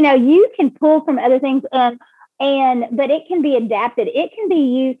 Is, you can pull from other things, and but it can be adapted. It can be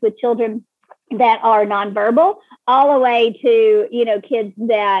used with children that are nonverbal, all the way to kids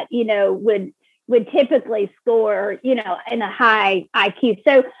that would typically score in a high IQ.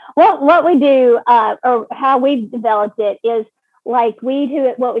 So what we do, or how we've developed it, is like we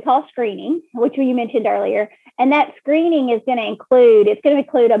do what we call screening, which you mentioned earlier. And that screening is going to include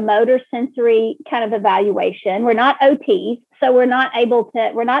a motor sensory kind of evaluation. We're not OTs, so we're not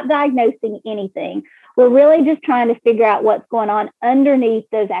diagnosing anything. We're really just trying to figure out what's going on underneath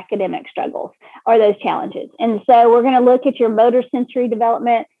those academic struggles or those challenges. And so we're going to look at your motor sensory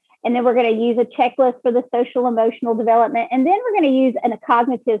development, and then we're going to use a checklist for the social emotional development. And then we're going to use a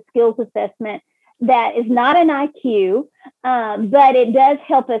cognitive skills assessment that is not an IQ, but it does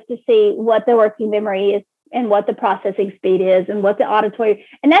help us to see what the working memory is, and what the processing speed is, and what the auditory.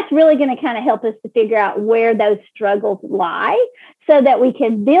 And that's really going to kind of help us to figure out where those struggles lie, so that we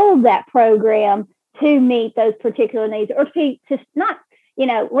can build that program to meet those particular needs, or to not,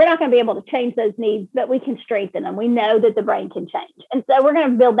 we're not going to be able to change those needs, but we can strengthen them. We know that the brain can change. And so we're going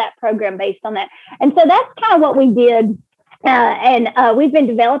to build that program based on that. And so that's kind of what we did. And we've been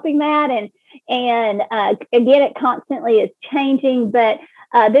developing that. And again, it constantly is changing, but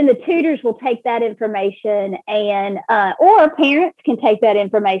then the tutors will take that information, and or parents can take that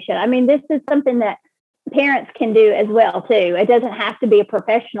information. I mean, this is something that parents can do as well too. It doesn't have to be a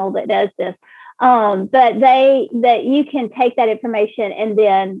professional that does this. But that you can take that information and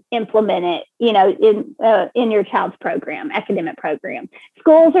then implement it, in your child's academic program.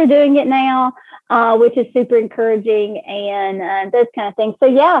 Schools are doing it now, which is super encouraging, and those kind of things. So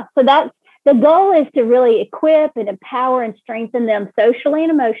yeah, so that's the goal, is to really equip and empower and strengthen them socially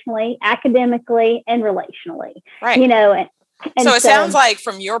and emotionally, academically and relationally. Right. And So it sounds like,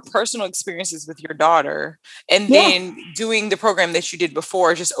 from your personal experiences with your daughter, and yeah, then doing the program that you did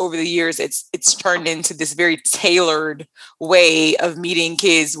before, just over the years, it's turned into this very tailored way of meeting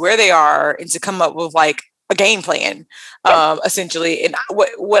kids where they are, and to come up with like a game plan, essentially. And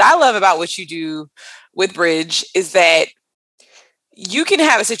what I love about what you do with Bridge is that you can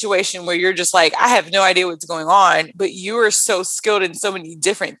have a situation where you're just like, I have no idea what's going on, but you are so skilled in so many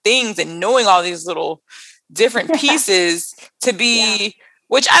different things, and knowing all these little different pieces to be,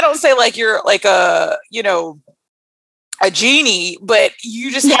 which I don't say like you're like a genie, but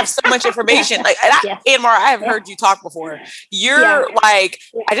you just have so much information. Like, Ann Maura, I have heard you talk before. You're like,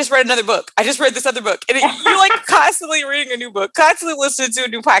 I just read another book. I just read this other book. And you're like constantly reading a new book, constantly listening to a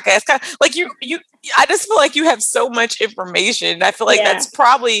new podcast. Like I just feel like you have so much information. I feel like that's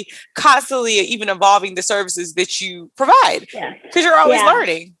probably constantly even evolving the services that you provide, because you're always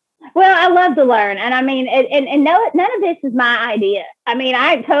learning. Well, I love to learn. And I mean, and no, none of this is my idea. I mean,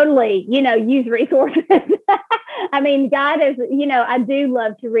 I totally, use resources. I mean, God is, I do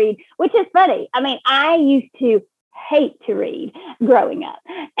love to read, which is funny. I mean, I used to hate to read growing up,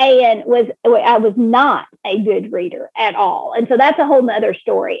 and I was not a good reader at all. And so that's a whole nother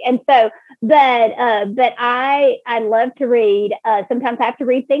story. And so, but I love to read. Sometimes I have to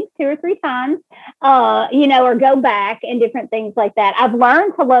read things 2 or 3 times, or go back, and different things like that. I've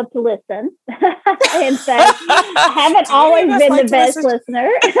learned to love to listen. And so I haven't always been the best listener.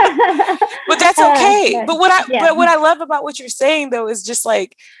 But that's okay. But what I love about what you're saying, though, is just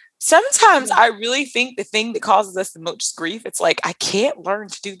like, sometimes I really think the thing that causes us the most grief, it's like, I can't learn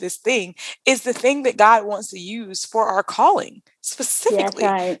to do this thing, is the thing that God wants to use for our calling specifically.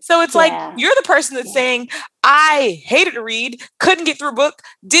 So it's like, you're the person that's saying, I hated to read, couldn't get through a book,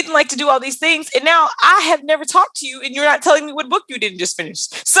 didn't like to do all these things. And now I have never talked to you, and you're not telling me what book you didn't just finish.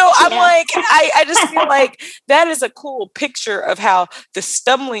 So I'm like, I just feel like that is a cool picture of how the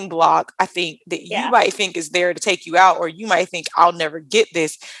stumbling block, I think, that you might think is there to take you out, or you might think, I'll never get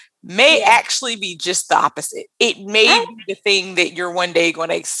this, may actually be just the opposite. It may be the thing that you're one day going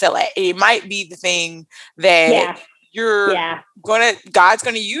to excel at. It might be the thing that God's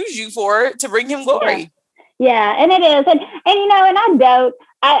going to use you for, to bring him glory. Yeah, and it is. And I don't,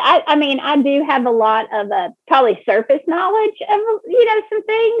 I mean, I do have a lot of probably surface knowledge of, some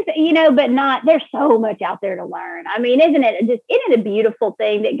things, but not, there's so much out there to learn. I mean, isn't it a beautiful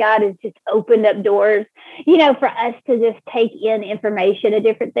thing that God has just opened up doors, for us to just take in information of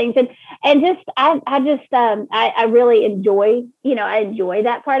different things. And just, I really enjoy, I enjoy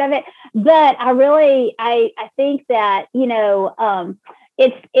that part of it. But I think that,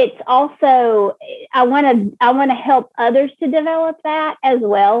 it's also, I want to help others to develop that as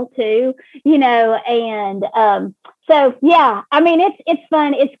well too, and so yeah, I mean, it's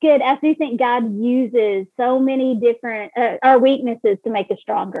fun, it's good. I do think God uses so many different our weaknesses to make us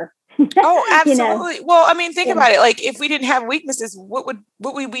stronger. Oh, you know absolutely. Well, I mean, think yeah, about it. Like, if we didn't have weaknesses, what would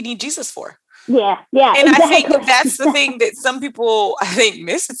we need Jesus for? yeah, And I think exactly. that's the thing that some people, I think,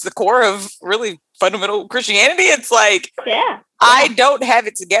 miss. It's the core of really fundamental Christianity. It's like, Yeah, I yeah, don't have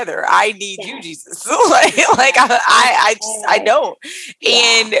it together. I need you, yeah, Jesus. like yeah, I exactly. don't. Yeah,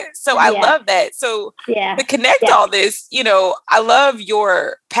 And so I yeah, love that. So yeah, to connect yeah. all this, I love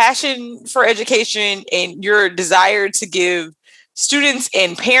your passion for education and your desire to give students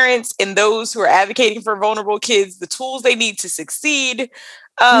and parents and those who are advocating for vulnerable kids the tools they need to succeed.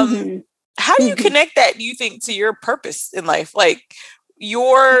 Um, Hmm. how do you Hmm. connect that, do you think, to your purpose in life? Like,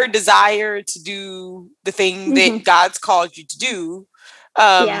 your desire to do the thing that Hmm. God's called you to do.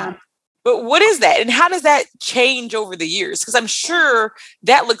 Um, Yeah. but what is that? And how does that change over the years? Because I'm sure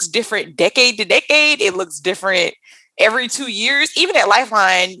that looks different decade to decade. It looks different every 2 years. Even at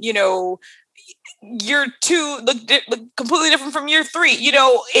Lifeline, year two look completely different from year three,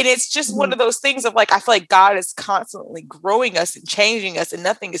 and it's just one Hmm. of those things of like, I feel like God is constantly growing us and changing us, and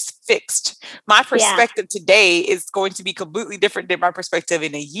nothing is fixed. My Yeah. perspective today is going to be completely different than my perspective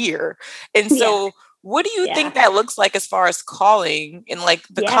in a year. And Yeah. so what do you Yeah. think that looks like as far as calling and like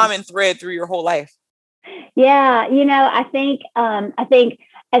the Yeah. common thread through your whole life? Yeah, I think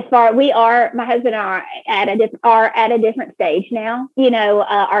as far we are, my husband and I are at a different stage now.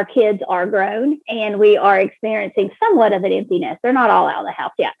 Our kids are grown, and we are experiencing somewhat of an emptiness. They're not all out of the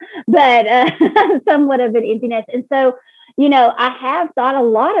house yet, but somewhat of an emptiness. And so, I have thought a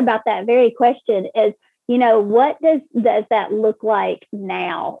lot about that very question: is, what does that look like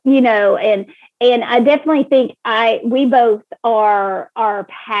now? And I definitely think we both are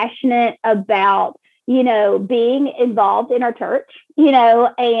passionate about, being involved in our church,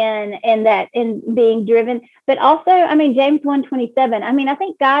 and being driven. But also, I mean, James 1:27. I mean, I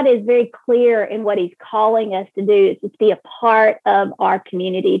think God is very clear in what He's calling us to do, is to be a part of our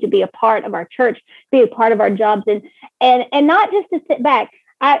community, to be a part of our church, be a part of our jobs, and not just to sit back.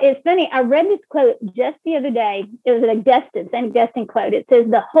 It's funny. I read this quote just the other day. It was an St. Augustine quote. It says,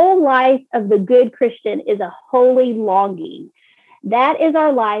 "The whole life of the good Christian is a holy longing. That is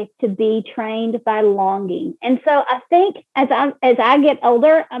our life, to be trained by longing." And so I think as I get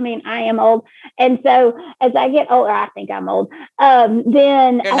older, I mean, I am old, and so as I get older, I think I'm old.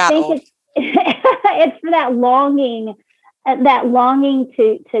 Then You're I not think old. it's for that longing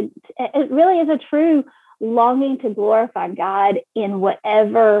to it really is a true longing to glorify God in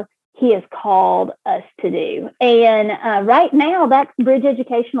whatever He has called us to do. And right now, that's Bridge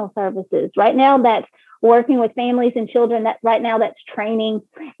Educational Services. Right now, that's working with families and children. That right now, that's training,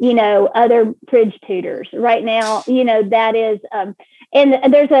 other Bridge tutors. Right now, that is, and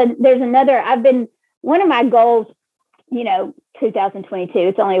there's another. One of my goals, 2022.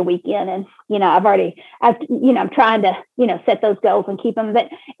 It's only a weekend, and I'm trying to, set those goals and keep them. But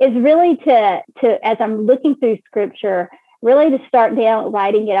it's really to as I'm looking through Scripture, really to start down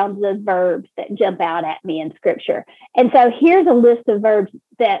writing it on the verbs that jump out at me in Scripture. And so here's a list of verbs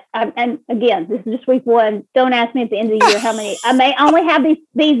that and again, this is just week one. Don't ask me at the end of the year how many. I may only have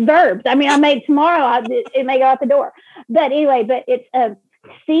these verbs. I mean, I may tomorrow. It may go out the door. But anyway, it's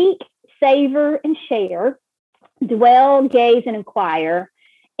seek, savor, and share, dwell, gaze, and inquire,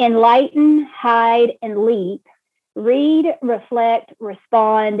 enlighten, hide, and leap, read, reflect,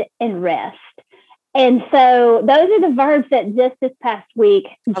 respond, and rest. And so those are the verbs that just this past week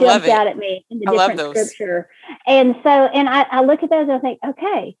I love jumped it. out at me in the I love different those. scripture. And I look at those and I think,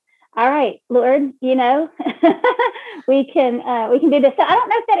 okay, all right, Lord, we can do this. So I don't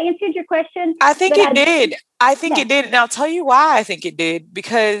know if that answered your question, I think but it did. I think yeah. it did. And I'll tell you why I think it did.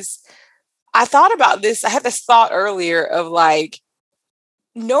 Because I thought about this. I had this thought earlier of like,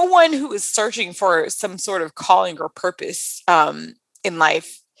 no one who is searching for some sort of calling or purpose in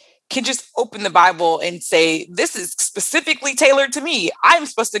life can just open the Bible and say, this is specifically tailored to me. I'm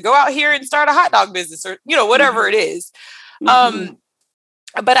supposed to go out here and start a hot dog business, or, whatever Mm-hmm. it is. Mm-hmm. Um,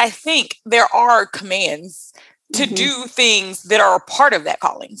 but I think there are commands to do things that are a part of that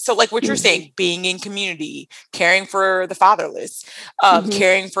calling. So like what you're Mm-hmm. saying, being in community, caring for the fatherless, Mm-hmm.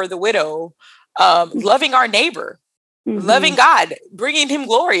 caring for the widow, loving our neighbor, Mm-hmm. loving God, bringing him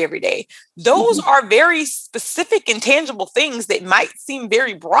glory every day. Those Mm-hmm. are very specific and tangible things that might seem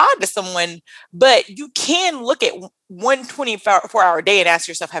very broad to someone, but you can look at one 24-hour day and ask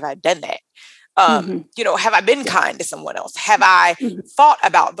yourself, have I done that? Mm-hmm. Have I been Yeah. kind to someone else? Have I Mm-hmm. thought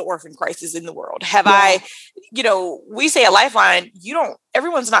about the orphan crisis in the world? Have Yeah. I, we say a lifeline,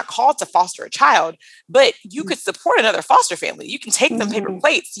 everyone's not called to foster a child, but you could support another foster family. You can take them paper Mm-hmm.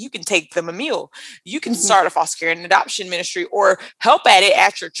 plates. You can take them a meal. You can Mm-hmm. start a foster care and adoption ministry or help at it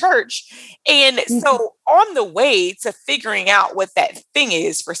at your church. And Mm-hmm. so on the way to figuring out what that thing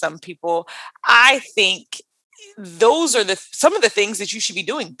is for some people, I think those are some of the things that you should be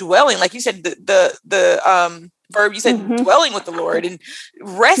doing. Dwelling, like you said, the verb you said, Mm-hmm. dwelling with the Lord and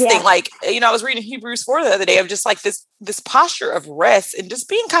resting. Yeah. Like, I was reading Hebrews 4 the other day of just like this posture of rest and just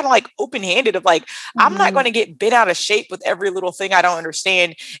being kind of like open-handed of like, I'm not Mm-hmm. going to get bent out of shape with every little thing I don't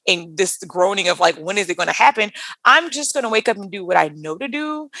understand and this groaning of like, when is it going to happen? I'm just going to wake up and do what I know to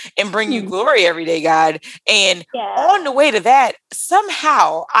do and bring you Mm-hmm. glory every day, God. And Yeah. on the way to that,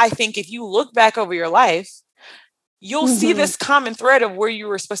 somehow I think if you look back over your life, you'll see Mm-hmm. this common thread of where you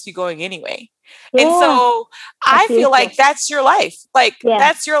were supposed to be going anyway. And Yeah. so That's I feel like beautiful. that's your life. Like Yeah.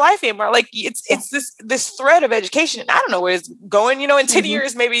 that's your life, Amber. Like Yeah. it's this thread of education. I don't know where it's going. In 10 Mm-hmm.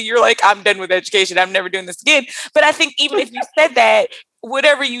 years, maybe you're like, I'm done with education. I'm never doing this again. But I think even if you said that,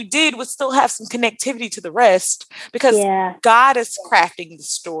 whatever you did would still have some connectivity to the rest because Yeah. God is crafting the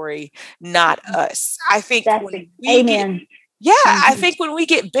story, not us. I think That's when we get amen. yeah, I Mm-hmm. think when we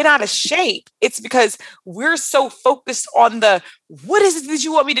get bent out of shape, it's because we're so focused on what is it that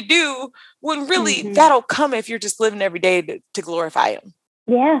you want me to do when really Mm-hmm. that'll come if you're just living every day to glorify him.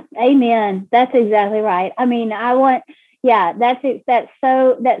 Yeah, amen. That's exactly right. I mean, yeah, that's it.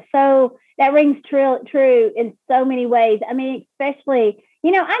 That rings true in so many ways. I mean, especially,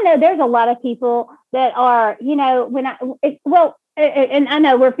 I know there's a lot of people that are, and I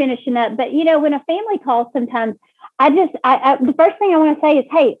know we're finishing up, but when a family calls, sometimes the first thing I want to say is,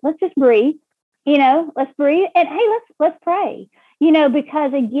 hey, let's just breathe, let's breathe, and hey, let's pray,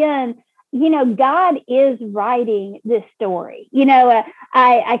 because again, God is writing this story.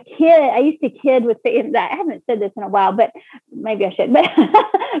 I used to kid with that. I haven't said this in a while, but maybe I should. But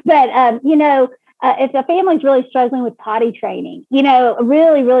if a family's really struggling with potty training,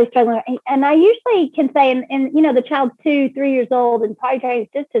 really, really struggling, and I usually can say, and the child's 2, 3 years old, and potty training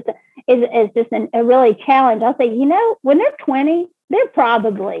is just a really challenge. I'll say, when they're 20, they're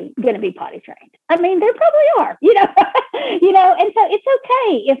probably going to be potty trained. I mean, they probably are, and so it's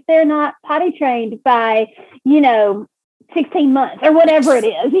okay if they're not potty trained by, 16 months or whatever it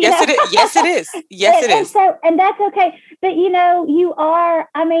is, Yes, it is. Yes, it is. Yes, it is. and that's okay. But, you are,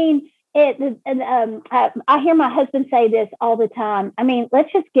 I mean, I hear my husband say this all the time. I mean,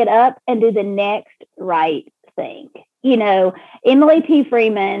 let's just get up and do the next right thing. Emily T.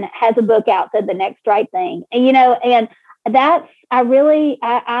 Freeman has a book out called The Next Right Thing. And that's, I'm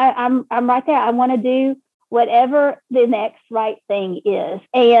right there. I want to do whatever the next right thing is.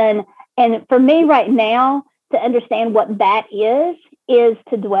 And for me right now, to understand what that is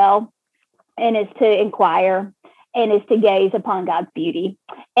to dwell, and is to inquire, and is to gaze upon God's beauty,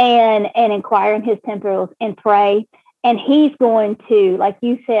 and inquire in his temples and pray. And he's going to, like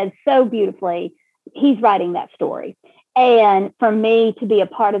you said so beautifully, he's writing that story. And for me to be a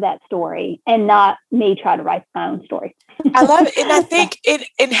part of that story and not me try to write my own story. I love it. And I think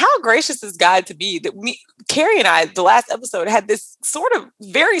and how gracious is God to be that Carrie and I, the last episode, had this sort of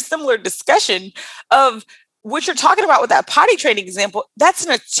very similar discussion of what you're talking about with that potty training example. That's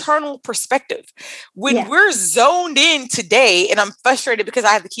an eternal perspective. When Yeah. we're zoned in today and I'm frustrated because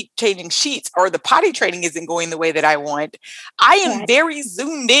I have to keep changing sheets or the potty training isn't going the way that I want, I am Right. very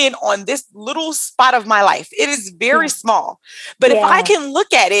zoomed in on this little spot of my life. It is very Yeah. small. But if I Yeah. can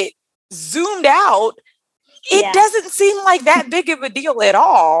look at it zoomed out, it Yeah. doesn't seem like that big of a deal at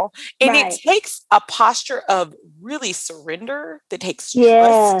all. And it Right. takes a posture of really surrender that takes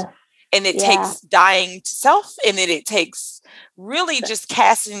trust, Yeah. and it Yeah. takes dying to self, and then it takes really just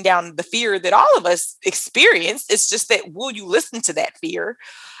casting down the fear that all of us experience. It's just that will you listen to that fear?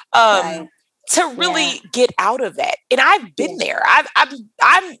 Right. to Yeah. really get out of that. And I've Yeah. been there. I'm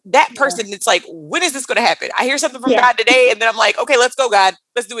that Yeah. person that's like, when is this going to happen? I hear something from Yeah. God today, and then I'm like, okay, let's go, God.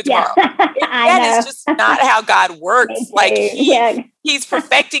 Let's do it Yeah. tomorrow. And I that is know. just not how God Me works. Like too. Yeah. he's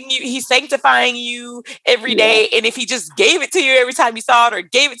perfecting you, he's sanctifying you every Yes. day. And if he just gave it to you every time you saw it or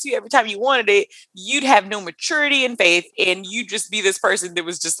gave it to you every time you wanted it, you'd have no maturity and faith, and you'd just be this person that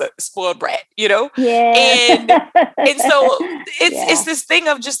was just a spoiled brat, you know? Yes. And so it's Yeah. this thing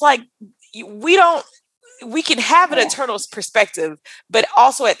of just like we don't we can have an Yeah. eternal perspective, but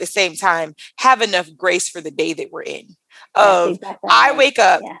also at the same time have enough grace for the day that we're in. That's Of exactly I right. wake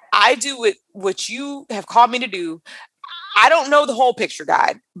up, Yeah. I do what you have called me to do. I don't know the whole picture,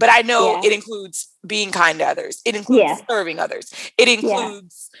 God, but I know Yeah. it includes being kind to others. It Yes. includes serving others. It Yeah.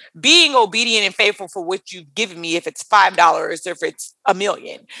 includes being obedient and faithful for what you've given me, if it's $5 or if it's a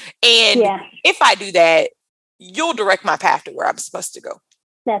million. And Yeah. if I do that, you'll direct my path to where I'm supposed to go.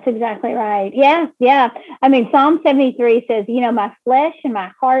 That's exactly right. Yeah. Yeah. I mean, Psalm 73 says, my flesh and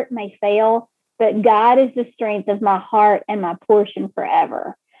my heart may fail, but God is the strength of my heart and my portion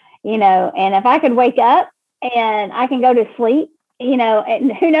forever. And if I could wake up and I can go to sleep,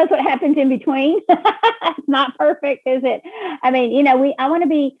 and who knows what happens in between. It's not perfect, is it? I mean, I want to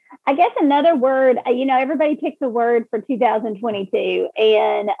be, I guess another word, everybody picks a word for 2022,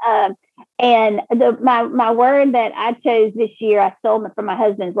 and my word that I chose this year, I stole it from my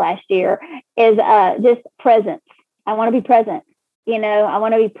husband's last year, is just presence. I want to be present. I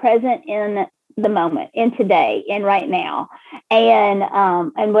want to be present in the moment, in today, in right now,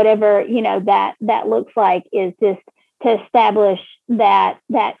 and whatever that looks like is just to establish that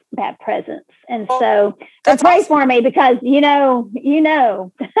presence. And Well, so, but that's pray awesome. for me, because Satan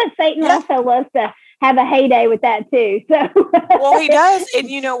Yeah. also loves to have a heyday with that too. So Well, he does. And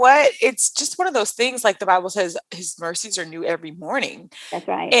you know what? It's just one of those things, like the Bible says, his mercies are new every morning. that's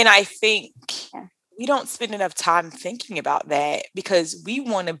right. And I think Yeah. we don't spend enough time thinking about that because we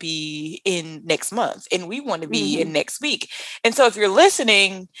want to be in next month and we want to be Mm-hmm. in next week. And so if you're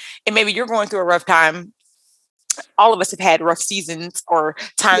listening and maybe you're going through a rough time, all of us have had rough seasons or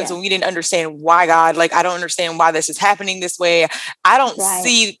times Yeah, when we didn't understand why God, like, I don't understand why this is happening this way. that's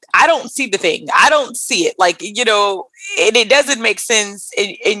right. I don't see the thing. I don't see it. Like, and it doesn't make sense,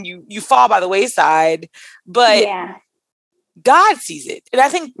 and you fall by the wayside, but Yeah. God sees it. And I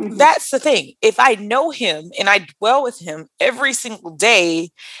think Mm-hmm. that's the thing. If I know him and I dwell with him every single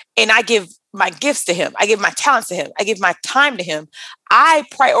day and I give my gifts to him, I give my talents to him, I give my time to him, I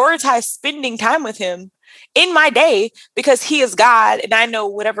prioritize spending time with him in my day because he is God and I know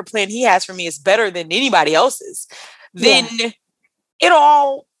whatever plan he has for me is better than anybody else's, then Yeah. it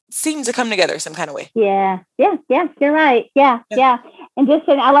all seems to come together some kind of way. Yeah. Yeah. Yeah. You're right. Yeah. Yeah. Yeah. And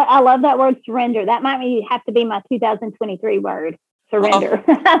I love that word surrender. That might have to be my 2023 word. Well, Surrender.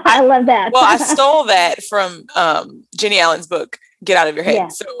 I I love that. well, I stole that from Jenny Allen's book, Get Out of Your Head. Yeah.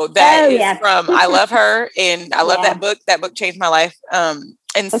 So that Oh is yeah. from I love her and I love that Yeah. book. That book changed my life. And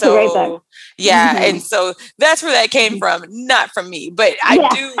That's a great book. so yeah, Mm-hmm. and so that's where that came from, not from me. But Yeah.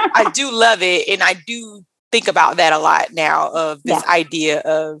 I do love it and I do think about that a lot now of this Yeah. idea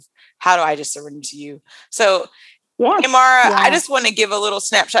of how do I just surrender to you? So Yeah. Amara, I Yeah. just want to give a little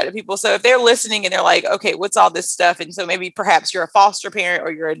snapshot to people. So if they're listening and they're like, okay, what's all this stuff? And so maybe perhaps you're a foster parent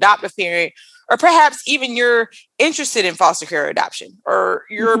or you're an adoptive parent, or perhaps even you're interested in foster care or adoption, or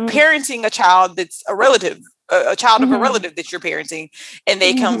you're Mm-hmm. parenting a child that's a relative, a child of a Mm-hmm. relative that you're parenting, and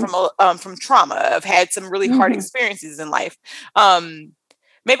they come Mm-hmm. from trauma, have had some really hard Mm-hmm. experiences in life.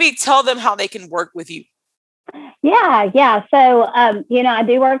 Maybe tell them how they can work with you. Yeah, yeah. So, I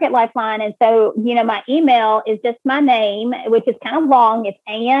do work at Lifeline. And so, my email is just my name, which is kind of long. It's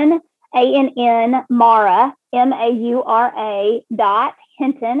Ann Maura, Maura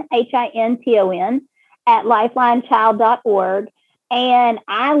 .Hinton, Hinton, at lifelinechild.org. And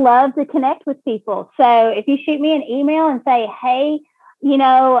I love to connect with people. So if you shoot me an email and say, hey,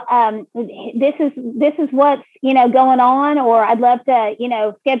 this is what's going on, or I'd love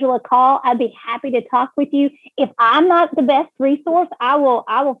to schedule a call, I'd be happy to talk with you. If I'm not the best resource, I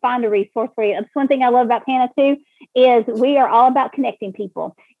will find a resource for you. That's one thing I love about Hannah too, is we are all about connecting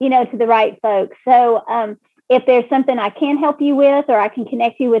people to the right folks. So if there's something I can help you with, or I can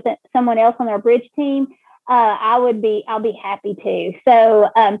connect you with someone else on our bridge team, I'll be happy to. So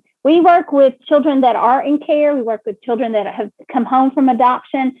we work with children that are in care. We work with children that have come home from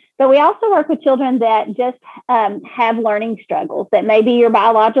adoption, but we also work with children that just have learning struggles. That maybe your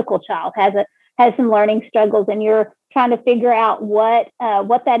biological child has some learning struggles, and you're trying to figure out what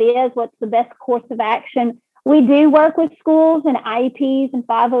that is, what's the best course of action. We do work with schools and IEPs and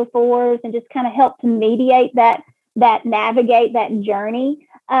 504s, and just kind of help to mediate that navigate that journey.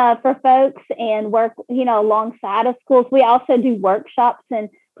 for folks and work, alongside of schools. We also do workshops and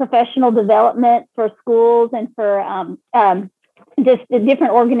professional development for schools and for just the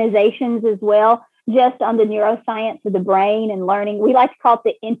different organizations as well, just on the neuroscience of the brain and learning. We like to call it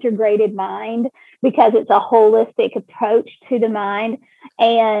the integrated mind because it's a holistic approach to the mind.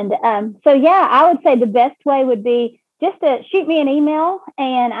 And so, yeah, I would say the best way would be just to shoot me an email,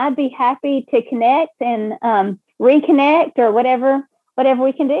 and I'd be happy to connect and reconnect or whatever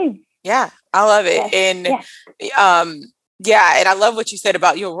we can do. Yeah, I love it. Yes. And yeah, and I love what you said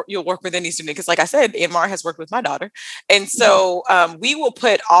about you'll work with any student, because like I said, Ann Maura has worked with my daughter. And so we will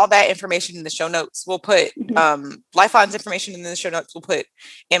put all that information in the show notes. We'll put Lifeline's information in the show notes. We'll put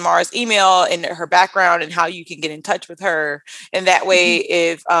Ann Maura's email and her background and how you can get in touch with her. And that way,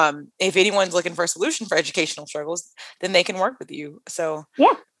 if anyone's looking for a solution for educational struggles, then they can work with you. So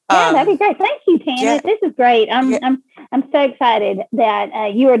yeah, that'd be great. Thank you, Tannis. Yeah. This is great. I'm so excited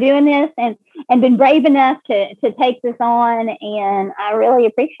that you are doing this and been brave enough to take this on, and I really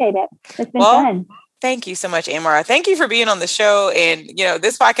appreciate it. It's been fun. Thank you so much, Ann Maura. Thank you for being on the show. And,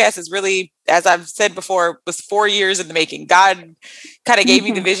 this podcast is really, as I've said before, was 4 years in the making. God kind of gave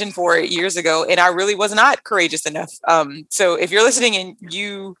me the vision for it years ago, and I really was not courageous enough. So if you're listening and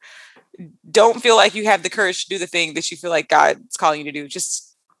you don't feel like you have the courage to do the thing that you feel like God's calling you to do,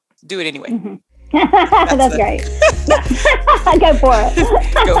 just do it anyway. That's great. Go for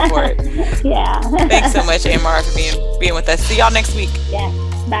it. Go for it. Yeah. Thanks so much, Ann Maura, for being with us. See y'all next week. Yeah.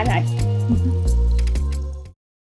 Bye-bye.